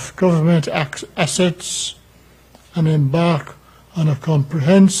of government assets, and embark on a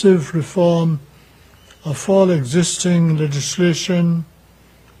comprehensive reform of all existing legislation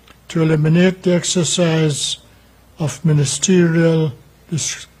to eliminate the exercise of ministerial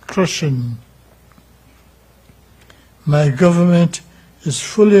discretion. My government is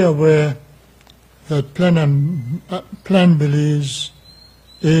fully aware that Plan Belize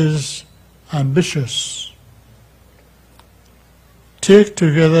is ambitious. Take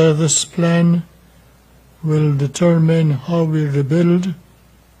together this plan will determine how we rebuild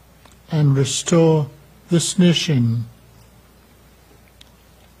and restore this nation.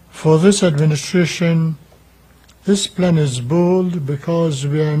 For this administration, this plan is bold because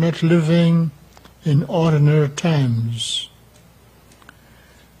we are not living in ordinary times.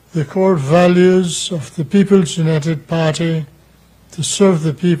 The core values of the People's United Party to serve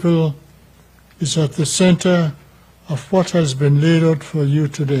the people is at the center of what has been laid out for you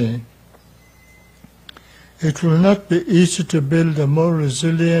today. It will not be easy to build a more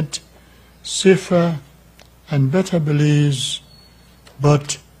resilient, safer, and better Belize,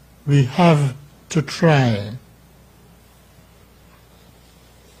 but we have to try.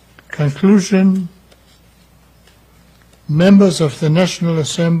 Conclusion. Members of the National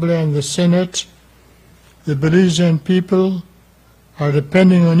Assembly and the Senate, the Belizean people are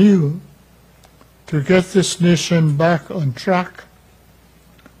depending on you to get this nation back on track,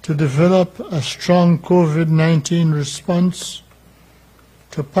 to develop a strong COVID-19 response,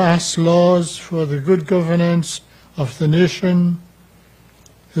 to pass laws for the good governance of the nation,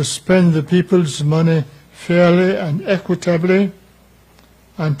 to spend the people's money fairly and equitably,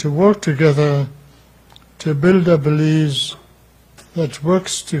 and to work together to build a Belize that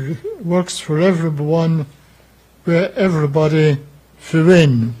works for everyone, where everybody will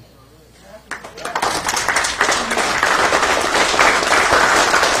win.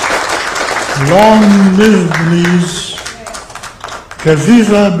 Long live Belize. Que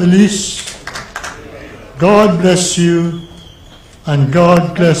viva Belize. God bless you, and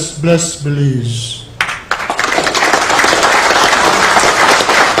God bless Belize.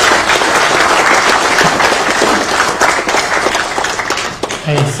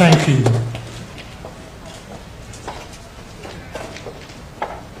 I thank you.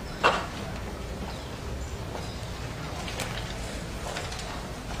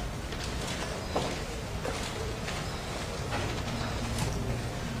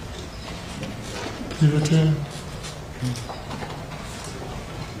 Give it here.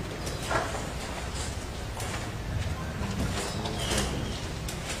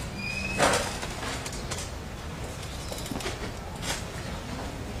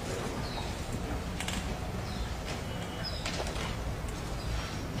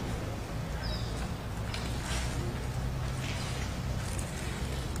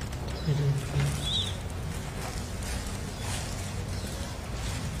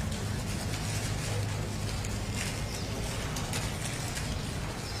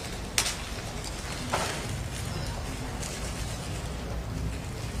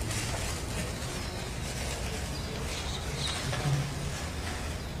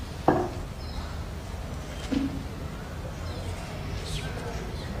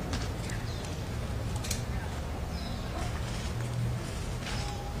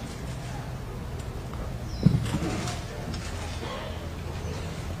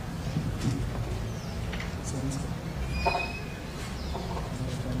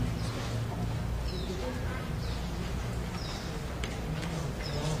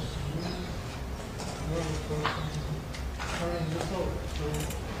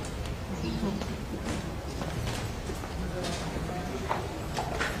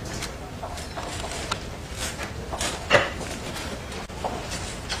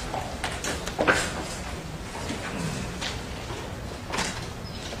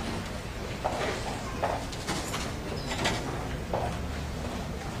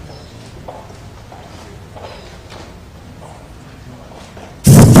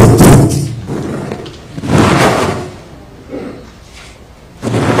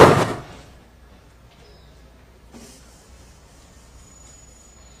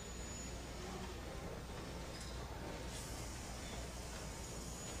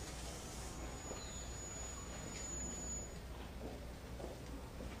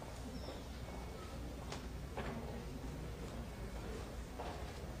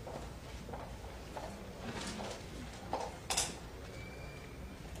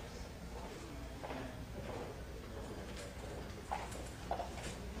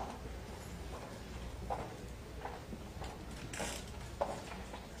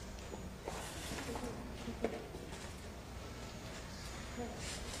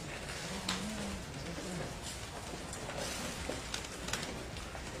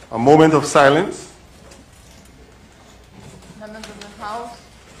 A moment of silence. Members of the House,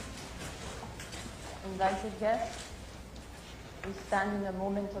 invited guests, we stand in a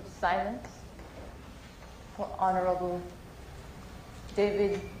moment of silence for Honorable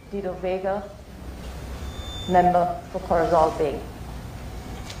David Dido Vega, member for Corozal Bay.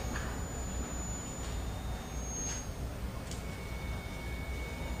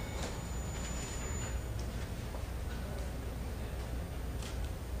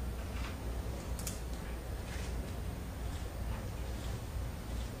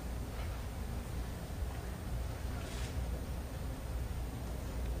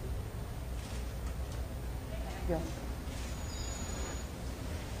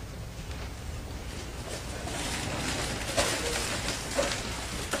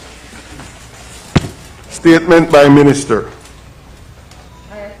 Statement by Minister.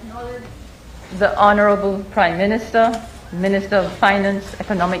 I acknowledge the Honorable Prime Minister, Minister of Finance,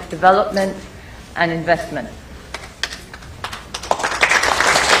 Economic Development and Investment.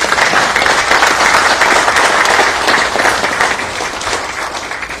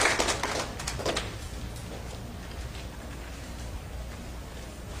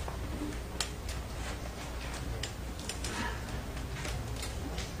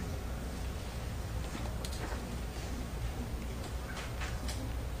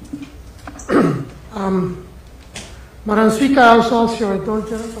 Madam Speaker, I also ask your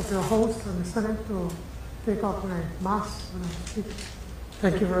indulgence of your host and the Senate to take up my mass when I speak.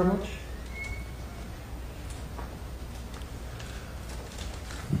 Thank you very much.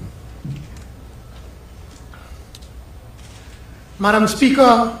 Madam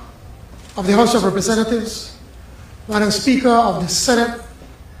Speaker of the House of Representatives, Madam Speaker of the Senate,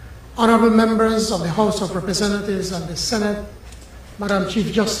 honorable members of the House of Representatives and the Senate, Madam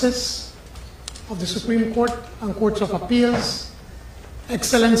Chief Justice of the Supreme Court and Courts of Appeals,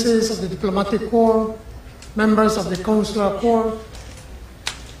 Excellencies of the Diplomatic Corps, members of the Consular Corps,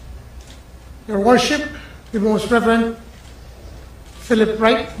 Your Worship, the Most Reverend Philip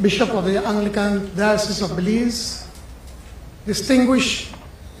Wright, Bishop of the Anglican Diocese of Belize, distinguished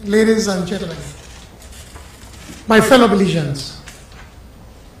ladies and gentlemen, my fellow Belizeans.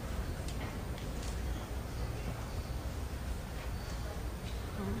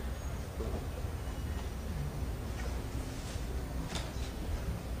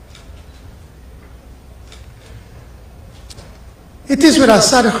 It is with a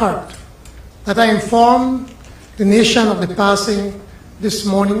sad heart that I inform the nation of the passing this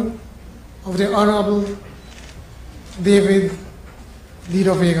morning of the Honorable David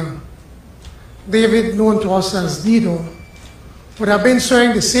Dido Vega. David, known to us as Dido, would have been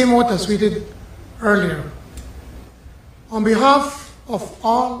swearing the same oath as we did earlier. On behalf of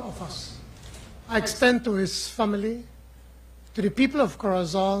all of us. I extend to his family, to the people of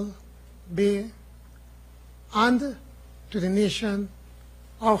Corazon Bay, and to the nation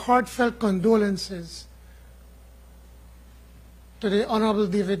our heartfelt condolences to the Honorable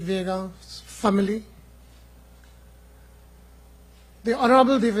David Vega's family. The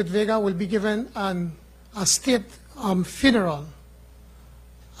Honorable David Vega will be given a state funeral,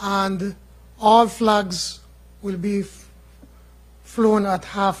 and all flags will be flown at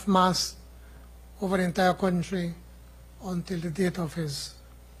half-mast over the entire country until the date of his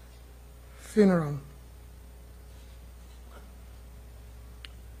funeral.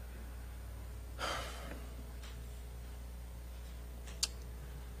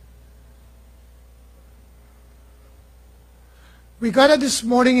 We gathered this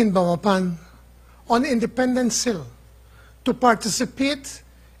morning in Bamapan on Independence Hill to participate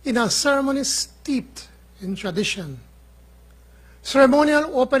in a ceremony steeped in tradition.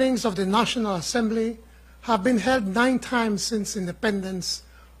 Ceremonial openings of the National Assembly have been held 9 times since independence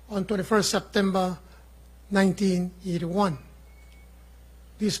on 21st September 1981.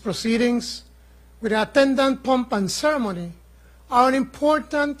 These proceedings, with the attendant pomp and ceremony, are an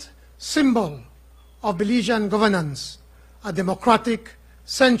important symbol of Belizean governance, a democratic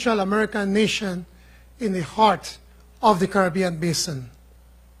Central American nation in the heart of the Caribbean Basin.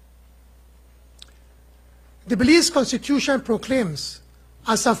 The Belize Constitution proclaims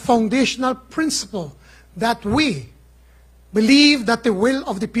as a foundational principle that we believe that the will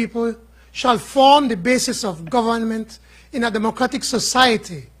of the people shall form the basis of government in a democratic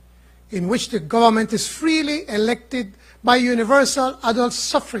society in which the government is freely elected by universal adult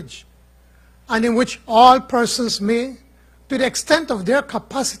suffrage, and in which all persons may, to the extent of their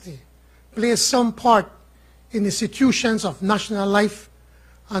capacity, play some part in institutions of national life,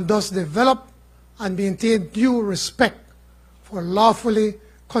 and thus develop and maintain due respect for lawfully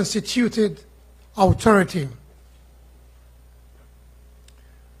constituted authority.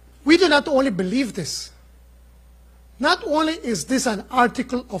 We do not only believe this, not only is this an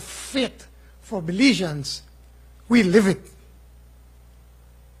article of faith for Belizeans, we live it.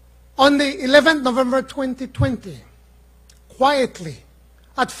 On the 11th November 2020, quietly,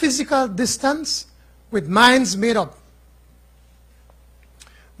 at physical distance, with minds made up,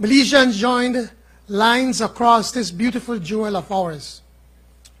 Belizeans joined lines across this beautiful jewel of ours.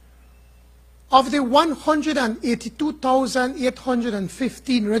 Of the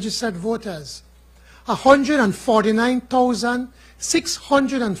 182,815 registered voters,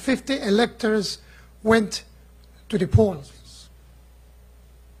 149,650 electors went to the polls.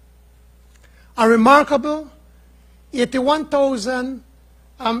 A remarkable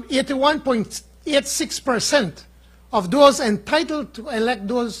 81.86% of those entitled to elect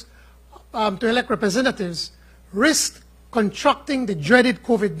representatives risked contracting the dreaded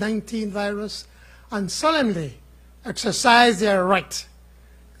COVID-19 virus and solemnly exercised their right.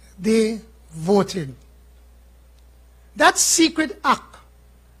 They voted. That secret act,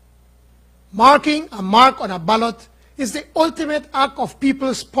 marking a mark on a ballot, is the ultimate act of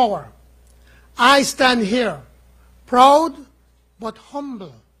people's power. I stand here, proud but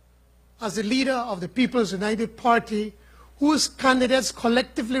humble, as the leader of the People's United Party, whose candidates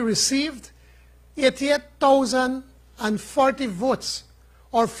collectively received 88,040 votes,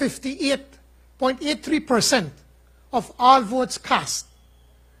 or 58.83% of all votes cast.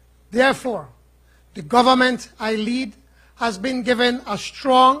 Therefore, the government I lead has been given a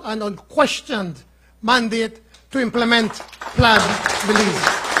strong and unquestioned mandate to implement Plan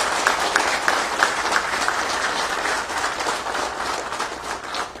Belize.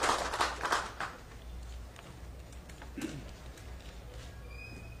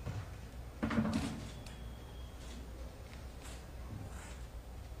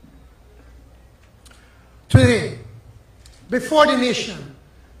 Today, before the nation,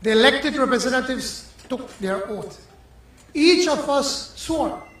 the elected representatives took their oath. Each of us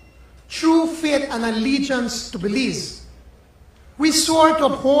swore true faith and allegiance to Belize. We swore to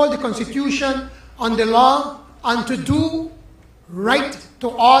uphold the Constitution and the law and to do right to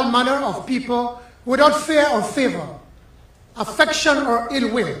all manner of people without fear or favor, affection or ill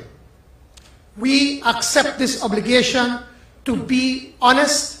will. We accept this obligation to be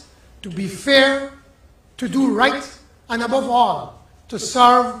honest, to be fair, to do right, and above all, to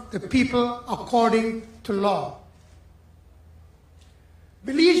serve the people according to law.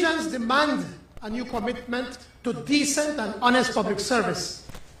 Belizeans demand a new commitment to decent and honest public service,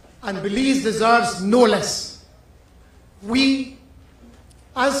 and Belize deserves no less. We,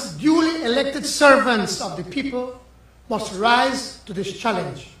 as duly elected servants of the people, must rise to this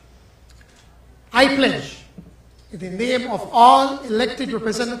challenge. I pledge in the name of all elected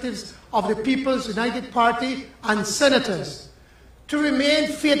representatives of the People's United Party and senators, to remain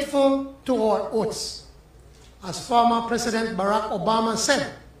faithful to our oaths. As former President Barack Obama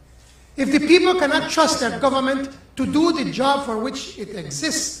said, if the people cannot trust their government to do the job for which it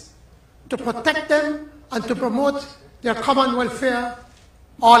exists, to protect them and to promote their common welfare,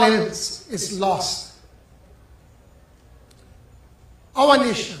 all else is lost. Our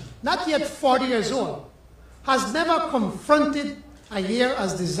nation, not yet 40 years old, has never confronted a year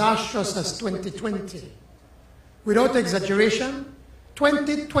as disastrous as 2020. Without exaggeration,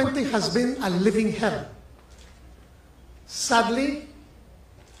 2020 has been a living hell. Sadly,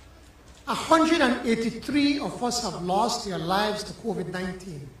 183 of us have lost their lives to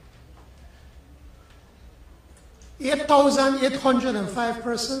COVID-19. 8,805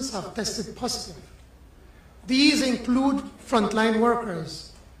 persons have tested positive. These include frontline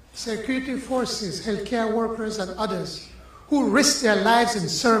workers, security forces, healthcare workers, and others who risk their lives in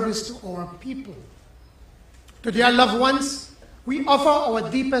service to our people. To their loved ones, we offer our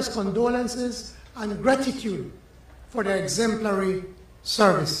deepest condolences and gratitude for their exemplary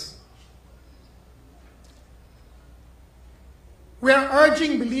service. We are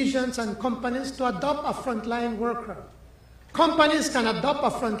urging Belizeans and companies to adopt a frontline worker. Companies can adopt a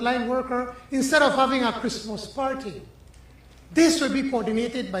frontline worker instead of having a Christmas party. This will be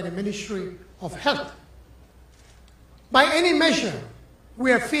coordinated by the Ministry of Health. By any measure,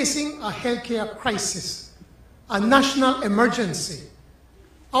 we are facing a healthcare crisis, a national emergency.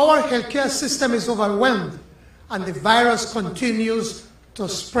 Our healthcare system is overwhelmed, and the virus continues to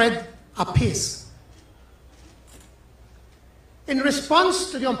spread apace. In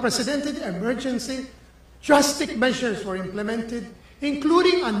response to the unprecedented emergency, drastic measures were implemented,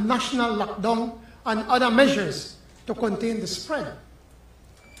 including a national lockdown and other measures to contain the spread.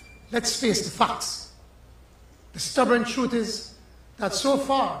 Let's face the facts. The stubborn truth is that so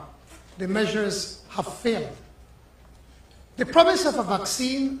far, the measures have failed. The promise of a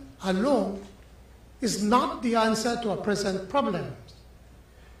vaccine alone is not the answer to our present problems.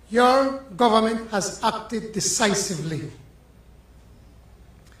 Your government has acted decisively.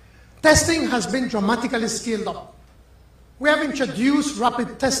 Testing has been dramatically scaled up. We have introduced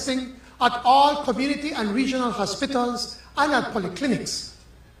rapid testing at all community and regional hospitals and at polyclinics.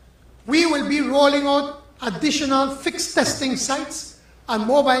 We will be rolling out additional fixed testing sites and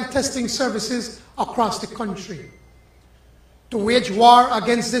mobile testing services across the country. To wage war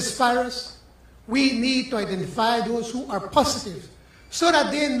against this virus, we need to identify those who are positive so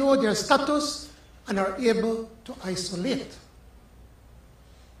that they know their status and are able to isolate.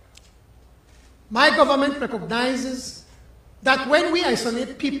 My government recognizes that when we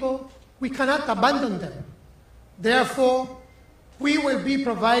isolate people, we cannot abandon them. Therefore, we will be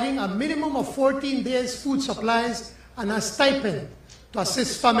providing a minimum of 14 days food supplies and a stipend to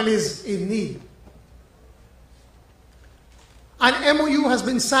assist families in need. An MOU has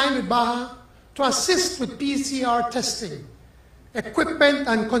been signed with Baja to assist with PCR testing. Equipment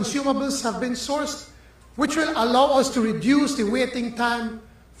and consumables have been sourced, which will allow us to reduce the waiting time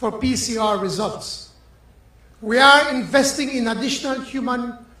for PCR results. We are investing in additional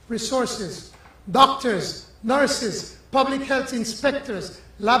human resources, doctors, nurses, public health inspectors,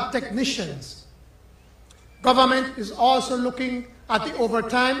 lab technicians. Government is also looking at the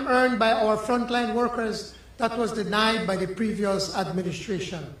overtime earned by our frontline workers that was denied by the previous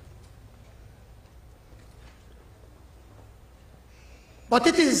administration. But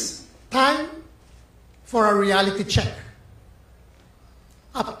it is time for a reality check.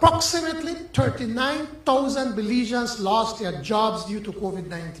 Approximately 39,000 Belizeans lost their jobs due to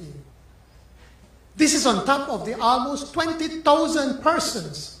COVID-19. This is on top of the almost 20,000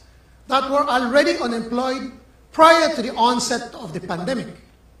 persons that were already unemployed prior to the onset of the pandemic.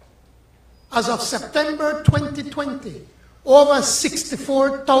 As of September 2020, over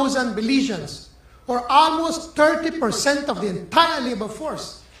 64,000 Belizeans, or almost 30% of the entire labor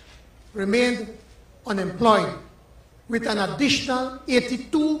force, remained unemployed, with an additional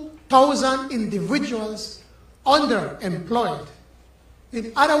 82,000 individuals underemployed.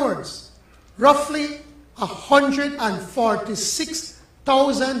 In other words, roughly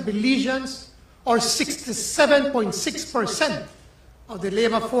 146,000 Belizeans, or 67.6% of the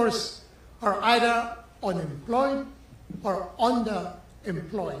labor force, are either unemployed or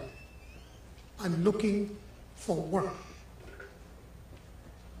underemployed and looking for work.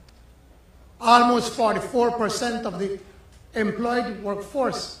 Almost 44% of the employed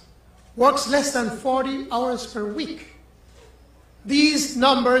workforce works less than 40 hours per week. These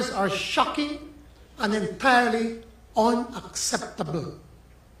numbers are shocking and entirely unacceptable.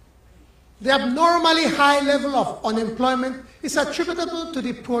 The abnormally high level of unemployment is attributable to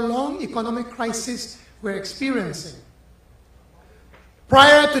the prolonged economic crisis we're experiencing.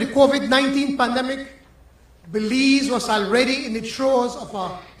 Prior to the COVID-19 pandemic, Belize was already in the throes of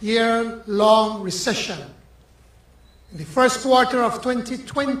a year-long recession. In the first quarter of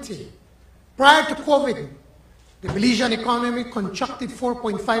 2020, prior to COVID, the Belizean economy contracted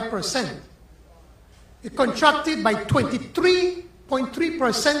 4.5%. It contracted by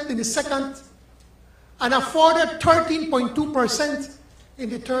 23.3% in the second, and a further 13.2% in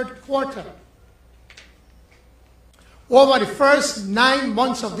the third quarter. Over the first 9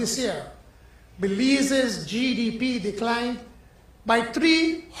 months of this year, Belize's GDP declined by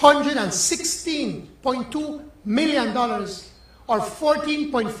 $316.2 million, or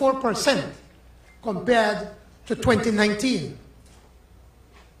 14.4%, compared to 2019.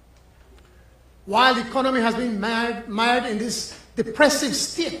 While the economy has been mired in this depressive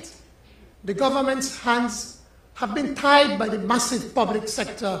state, the government's hands have been tied by the massive public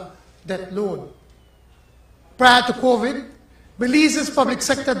sector debt load. Prior to COVID, Belize's public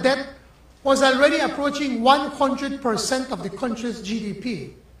sector debt was already approaching 100% of the country's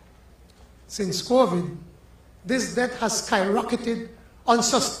GDP. Since COVID, this debt has skyrocketed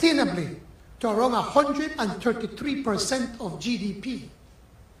unsustainably to around 133% of GDP.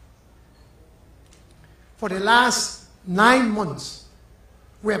 For the last 9 months,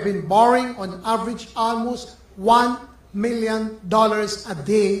 we have been borrowing on average almost $1 million a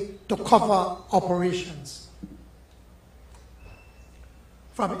day to cover operations.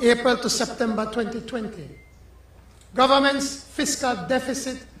 From April to September 2020, government's fiscal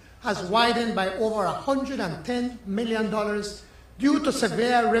deficit has widened by over $110 million due to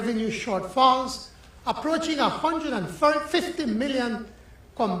severe revenue shortfalls, approaching $150 million,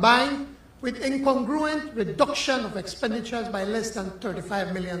 combined with incongruent reduction of expenditures by less than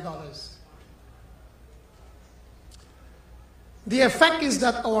 $35 million. The effect is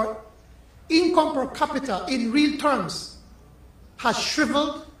that our income per capita in real terms has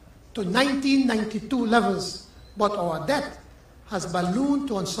shriveled to 1992 levels, but our debt has ballooned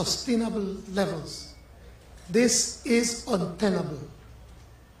to unsustainable levels. This is untenable.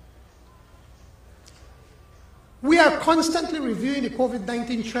 We are constantly reviewing the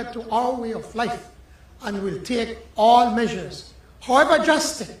COVID-19 threat to our way of life and will take all measures, however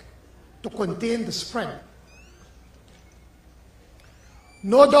drastic, to contain the spread.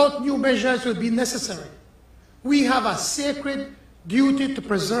 No doubt new measures will be necessary. We have a sacred duty to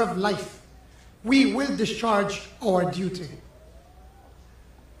preserve life. We will discharge our duty.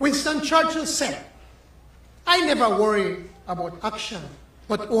 Winston Churchill said, "I never worry about action,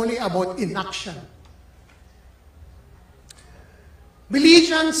 but only about inaction."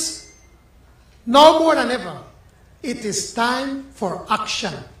 Belizeans, now more than ever, it is time for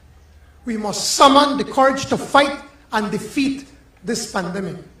action. We must summon the courage to fight and defeat this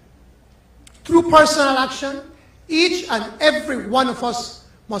pandemic. Through personal action, each and every one of us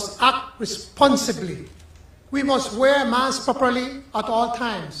must act responsibly. We must wear masks properly at all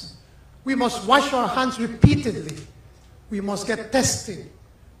times. We must wash our hands repeatedly. We must get tested.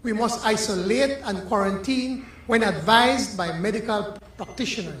 We must isolate and quarantine when advised by medical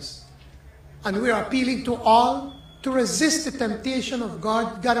practitioners. And we are appealing to all to resist the temptation of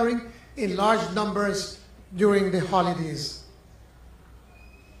gathering in large numbers during the holidays.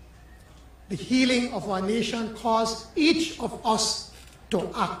 The healing of our nation calls each of us to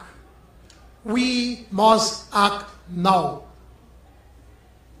act. We must act now.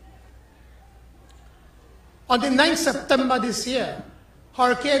 On the 9th September this year,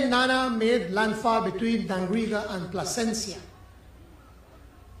 Hurricane Nana made landfall between Dangriga and Placencia.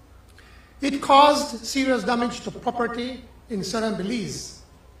 It caused serious damage to property in southern Belize.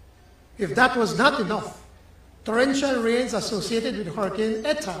 If that was not enough, torrential rains associated with Hurricane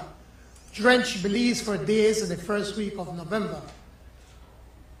Eta drenched Belize for days in the first week of November.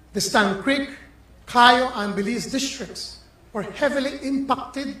 The Stan Creek, Cayo, and Belize districts were heavily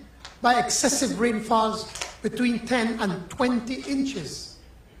impacted by excessive rainfalls between 10 and 20 inches.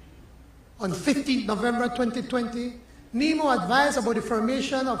 On 15 November 2020, NEMO advised about the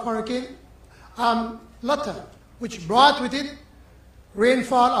formation of Hurricane Lota, which brought with it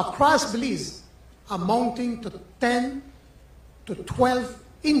rainfall across Belize amounting to 10 to 12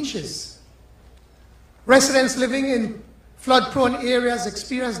 inches. Residents living in flood-prone areas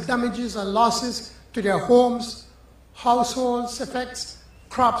experienced damages and losses to their homes, households, effects,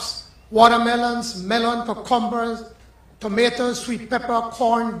 crops, watermelons, melon, cucumbers, tomatoes, sweet pepper,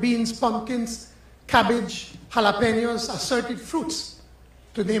 corn, beans, pumpkins, cabbage, jalapenos, assorted fruits,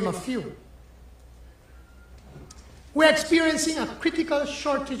 to name a few. We're experiencing a critical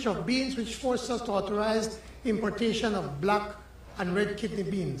shortage of beans, which forced us to authorize importation of black and red kidney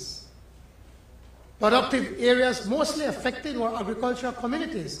beans. Productive areas mostly affected were agricultural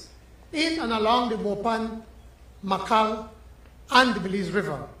communities in and along the Mopan, Makal, and the Belize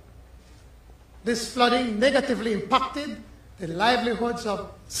River. This flooding negatively impacted the livelihoods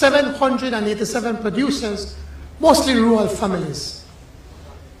of 787 producers, mostly rural families.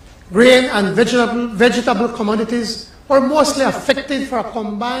 Grain and vegetable commodities were mostly affected for a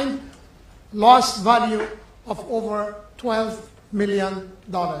combined lost value of over $12 million.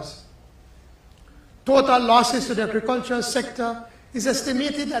 Total losses to the agricultural sector is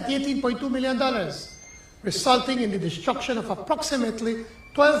estimated at $18.2 million, resulting in the destruction of approximately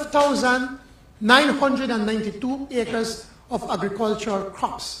 12,992 acres of agricultural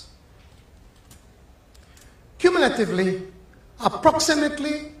crops. Cumulatively,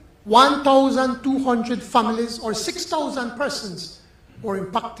 approximately 1,200 families or 6,000 persons were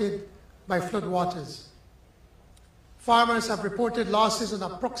impacted by floodwaters. Farmers have reported losses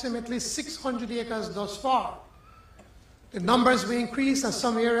on approximately 600 acres thus far. The numbers may increase as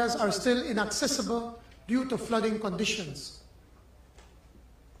some areas are still inaccessible due to flooding conditions.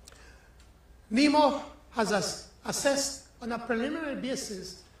 NEMO has assessed on a preliminary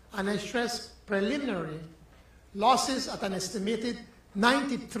basis, and I stress preliminary, losses at an estimated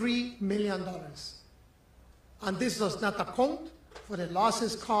 $93 million. And this does not account for the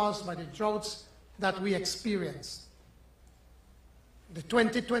losses caused by the droughts that we experienced. The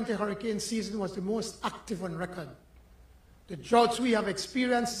 2020 hurricane season was the most active on record. The droughts we have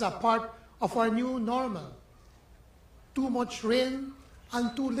experienced are part of our new normal. Too much rain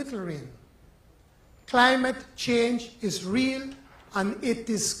and too little rain. Climate change is real and it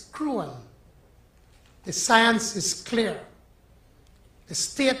is cruel. The science is clear. The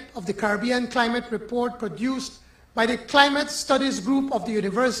State of the Caribbean Climate Report produced by the Climate Studies Group of the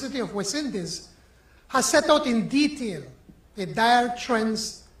University of West Indies has set out in detail the dire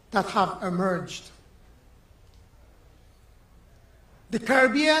trends that have emerged. The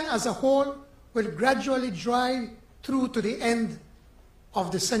Caribbean as a whole will gradually dry through to the end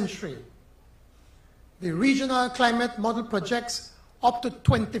of the century. The regional climate model projects up to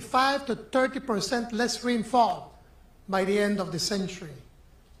 25 to 30% less rainfall by the end of the century.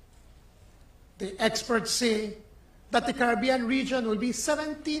 The experts say that the Caribbean region will be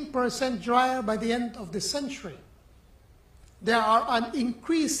 17% drier by the end of the century. There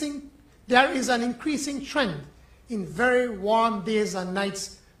is an increasing trend in very warm days and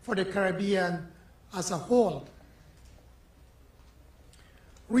nights for the Caribbean as a whole.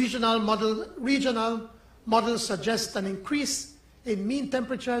 Regional models suggest an increase in mean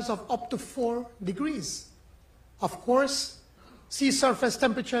temperatures of up to 4 degrees. Of course, sea surface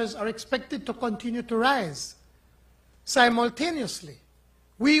temperatures are expected to continue to rise. Simultaneously,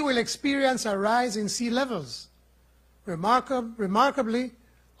 we will experience a rise in sea levels. Remarkably,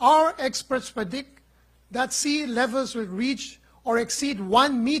 our experts predict that sea levels will reach or exceed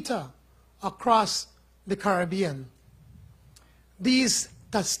 1 meter across the Caribbean. These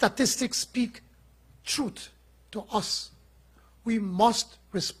statistics speak truth to us. We must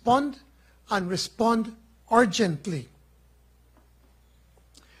respond and respond urgently.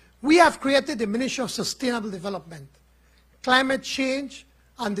 We have created the Ministry of Sustainable Development, Climate Change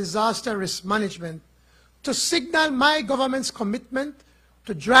and Disaster Risk Management to signal my government's commitment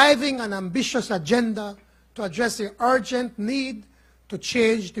to driving an ambitious agenda to address the urgent need to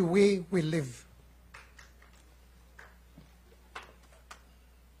change the way we live.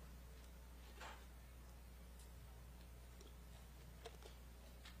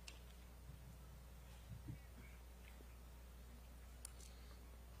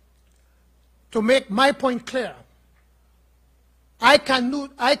 To make my point clear, I can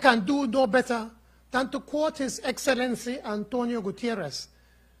do no better than to quote His Excellency Antonio Guterres,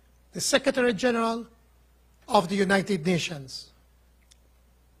 the Secretary General of the United Nations.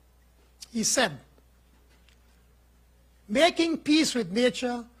 He said, "Making peace with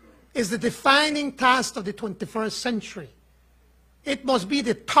nature is the defining task of the 21st century. It must be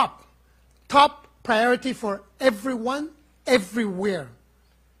the top priority for everyone, everywhere.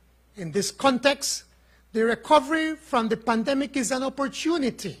 In this context, the recovery from the pandemic is an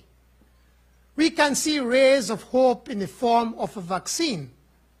opportunity. We can see rays of hope in the form of a vaccine,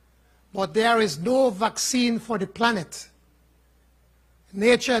 but there is no vaccine for the planet.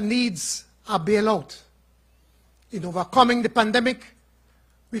 Nature needs a bailout. In overcoming the pandemic,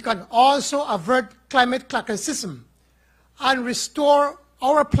 we can also avert climate cataclysm and restore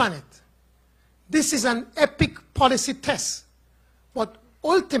our planet. This is an epic policy test, but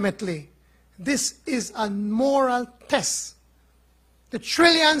ultimately, This is a moral test. The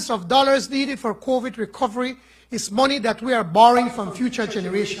trillions of dollars needed for COVID recovery is money that we are borrowing from future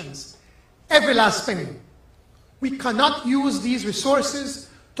generations. Every last penny. We cannot use these resources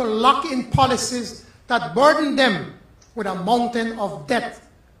to lock in policies that burden them with a mountain of debt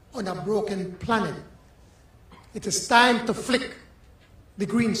on a broken planet. It is time to flick the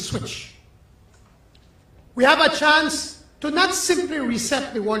green switch. We have a chance to not simply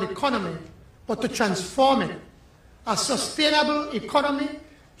reset the world economy, but to transform it. A sustainable economy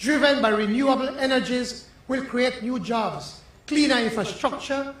driven by renewable energies will create new jobs, cleaner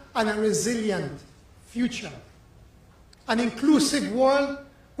infrastructure, and a resilient future. An inclusive world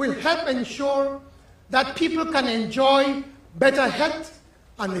will help ensure that people can enjoy better health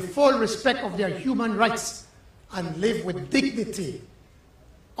and the full respect of their human rights and live with dignity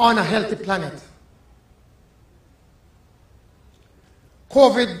on a healthy planet.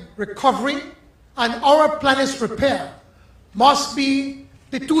 COVID recovery and our planet's repair must be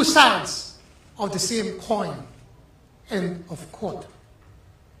the two sides of the same coin. End of quote.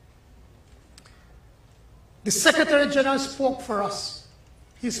 The Secretary General spoke for us.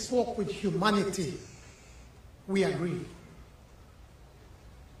 He spoke with humanity. We agree.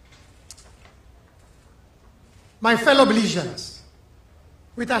 My fellow Belizeans,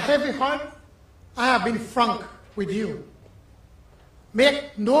 with a heavy heart, I have been frank with you.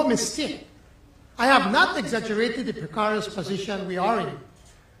 Make no mistake, I have not exaggerated the precarious position we are in.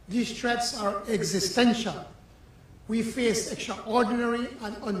 These threats are existential. We face extraordinary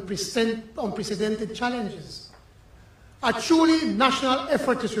and unprecedented challenges. A truly national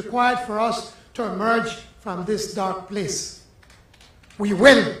effort is required for us to emerge from this dark place. We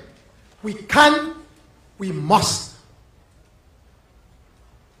will, we can, we must.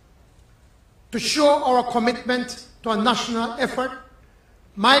 To show our commitment to a national effort,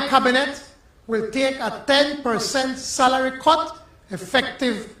 my cabinet will take a 10% salary cut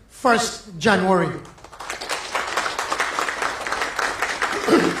effective 1st January.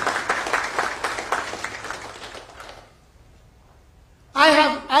 I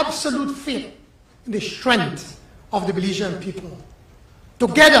have absolute faith in the strength of the Belizean people.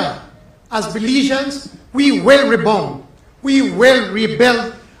 Together, as Belizeans, we will rebound, we will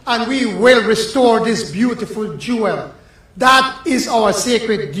rebuild, and we will restore this beautiful jewel. That is our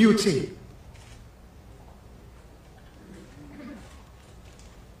sacred duty.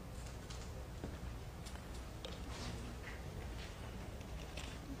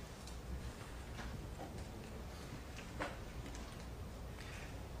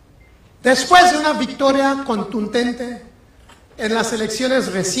 Después de una victoria contundente en las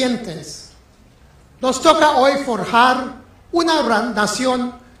elecciones recientes, nos toca hoy forjar una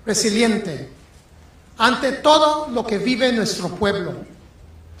nación resiliente ante todo lo que vive nuestro pueblo.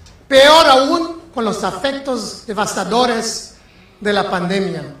 Peor aún con los efectos devastadores de la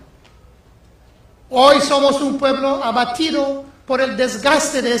pandemia. Hoy somos un pueblo abatido por el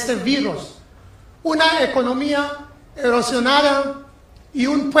desgaste de este virus, una economía erosionada y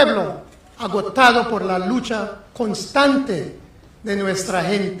un pueblo agotado por la lucha constante de nuestra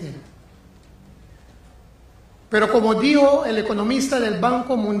gente. Pero como dijo el economista del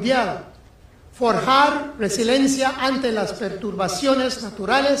Banco Mundial, forjar resiliencia ante las perturbaciones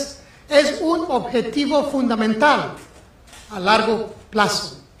naturales es un objetivo fundamental a largo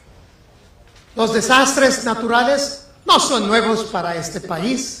plazo. Los desastres naturales no son nuevos para este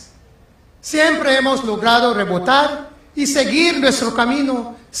país. Siempre hemos logrado rebotar y seguir nuestro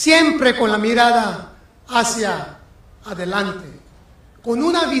camino siempre con la mirada hacia adelante, con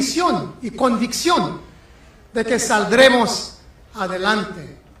una visión y convicción de que saldremos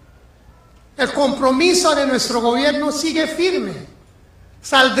adelante. El compromiso de nuestro gobierno sigue firme.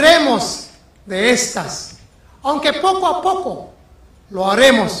 Saldremos de estas, aunque poco a poco lo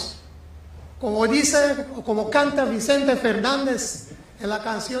haremos. Como dice o como canta Vicente Fernández en la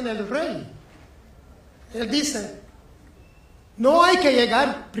canción El Rey. Él dice: no hay que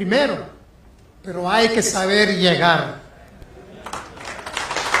llegar primero, pero hay que saber llegar.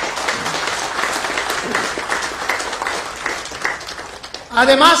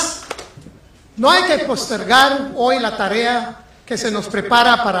 Además, no hay que postergar hoy la tarea que se nos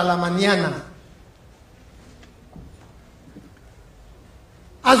prepara para la mañana.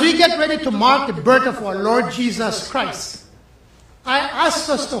 As we get ready to mark the birth of our Lord Jesus Christ, I ask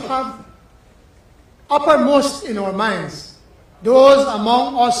us to have uppermost in our minds those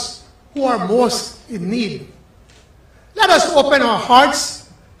among us who are most in need. Let us open our hearts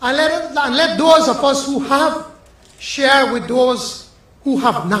and let those of us who have share with those who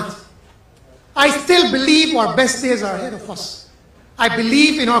have not. I still believe our best days are ahead of us. I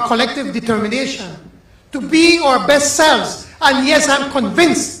believe in our collective determination to be our best selves. And yes, I'm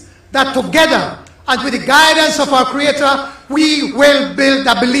convinced that together and with the guidance of our Creator, we will build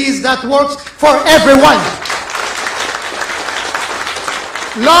a Belize that works for everyone.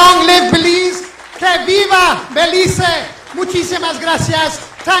 Long live Belize. Que viva Belize. Muchísimas gracias.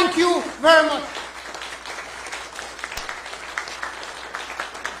 Thank you very much.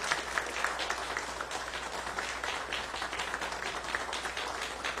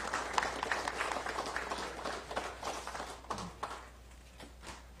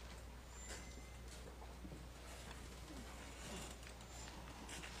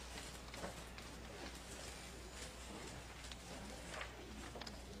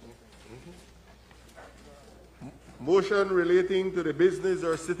 Motion relating to the business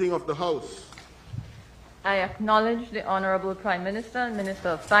or sitting of the House. I acknowledge the Honorable Prime Minister and Minister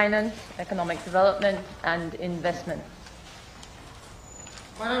of Finance, Economic Development and Investment.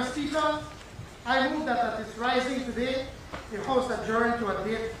 Madam Speaker, I move that at its rising today, the House adjourn to a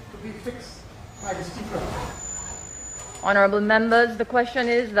date to be fixed by the Speaker. Honorable members, the question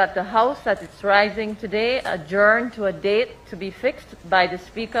is that the House at its rising today adjourn to a date to be fixed by the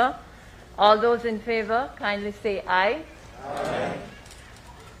Speaker. All those in favor, kindly say aye. Aye.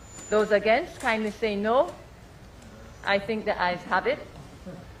 Those against, kindly say no. I think the ayes have it.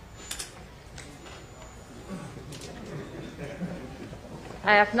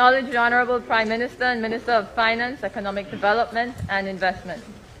 I acknowledge the Honorable Prime Minister and Minister of Finance, Economic Development and Investment.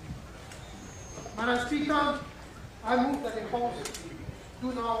 Madam Speaker, I move that the House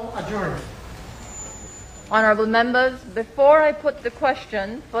do now adjourn. Honorable members, before I put the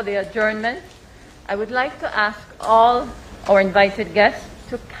question for the adjournment, I would like to ask all our invited guests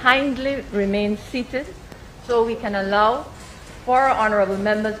to kindly remain seated so we can allow for our honorable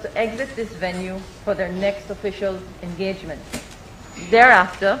members to exit this venue for their next official engagement.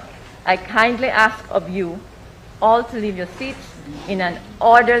 Thereafter, I kindly ask of you all to leave your seats in an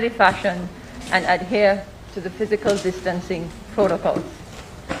orderly fashion and adhere to the physical distancing protocols.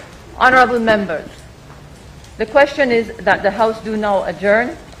 Honorable members, the question is that the House do now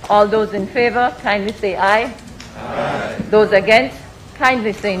adjourn. All those in favor, kindly say aye. Aye. Those against,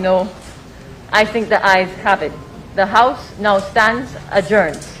 kindly say no. I think the ayes have it. The House now stands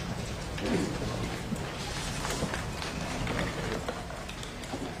adjourned.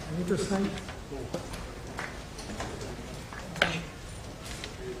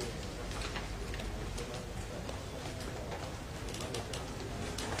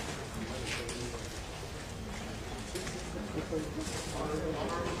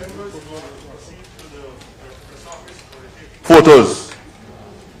 Photos.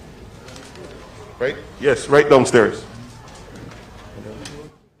 Right? Yes, right downstairs.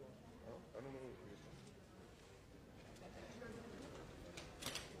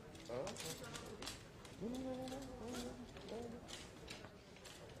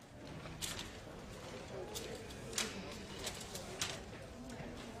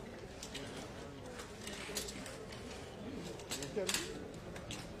 Can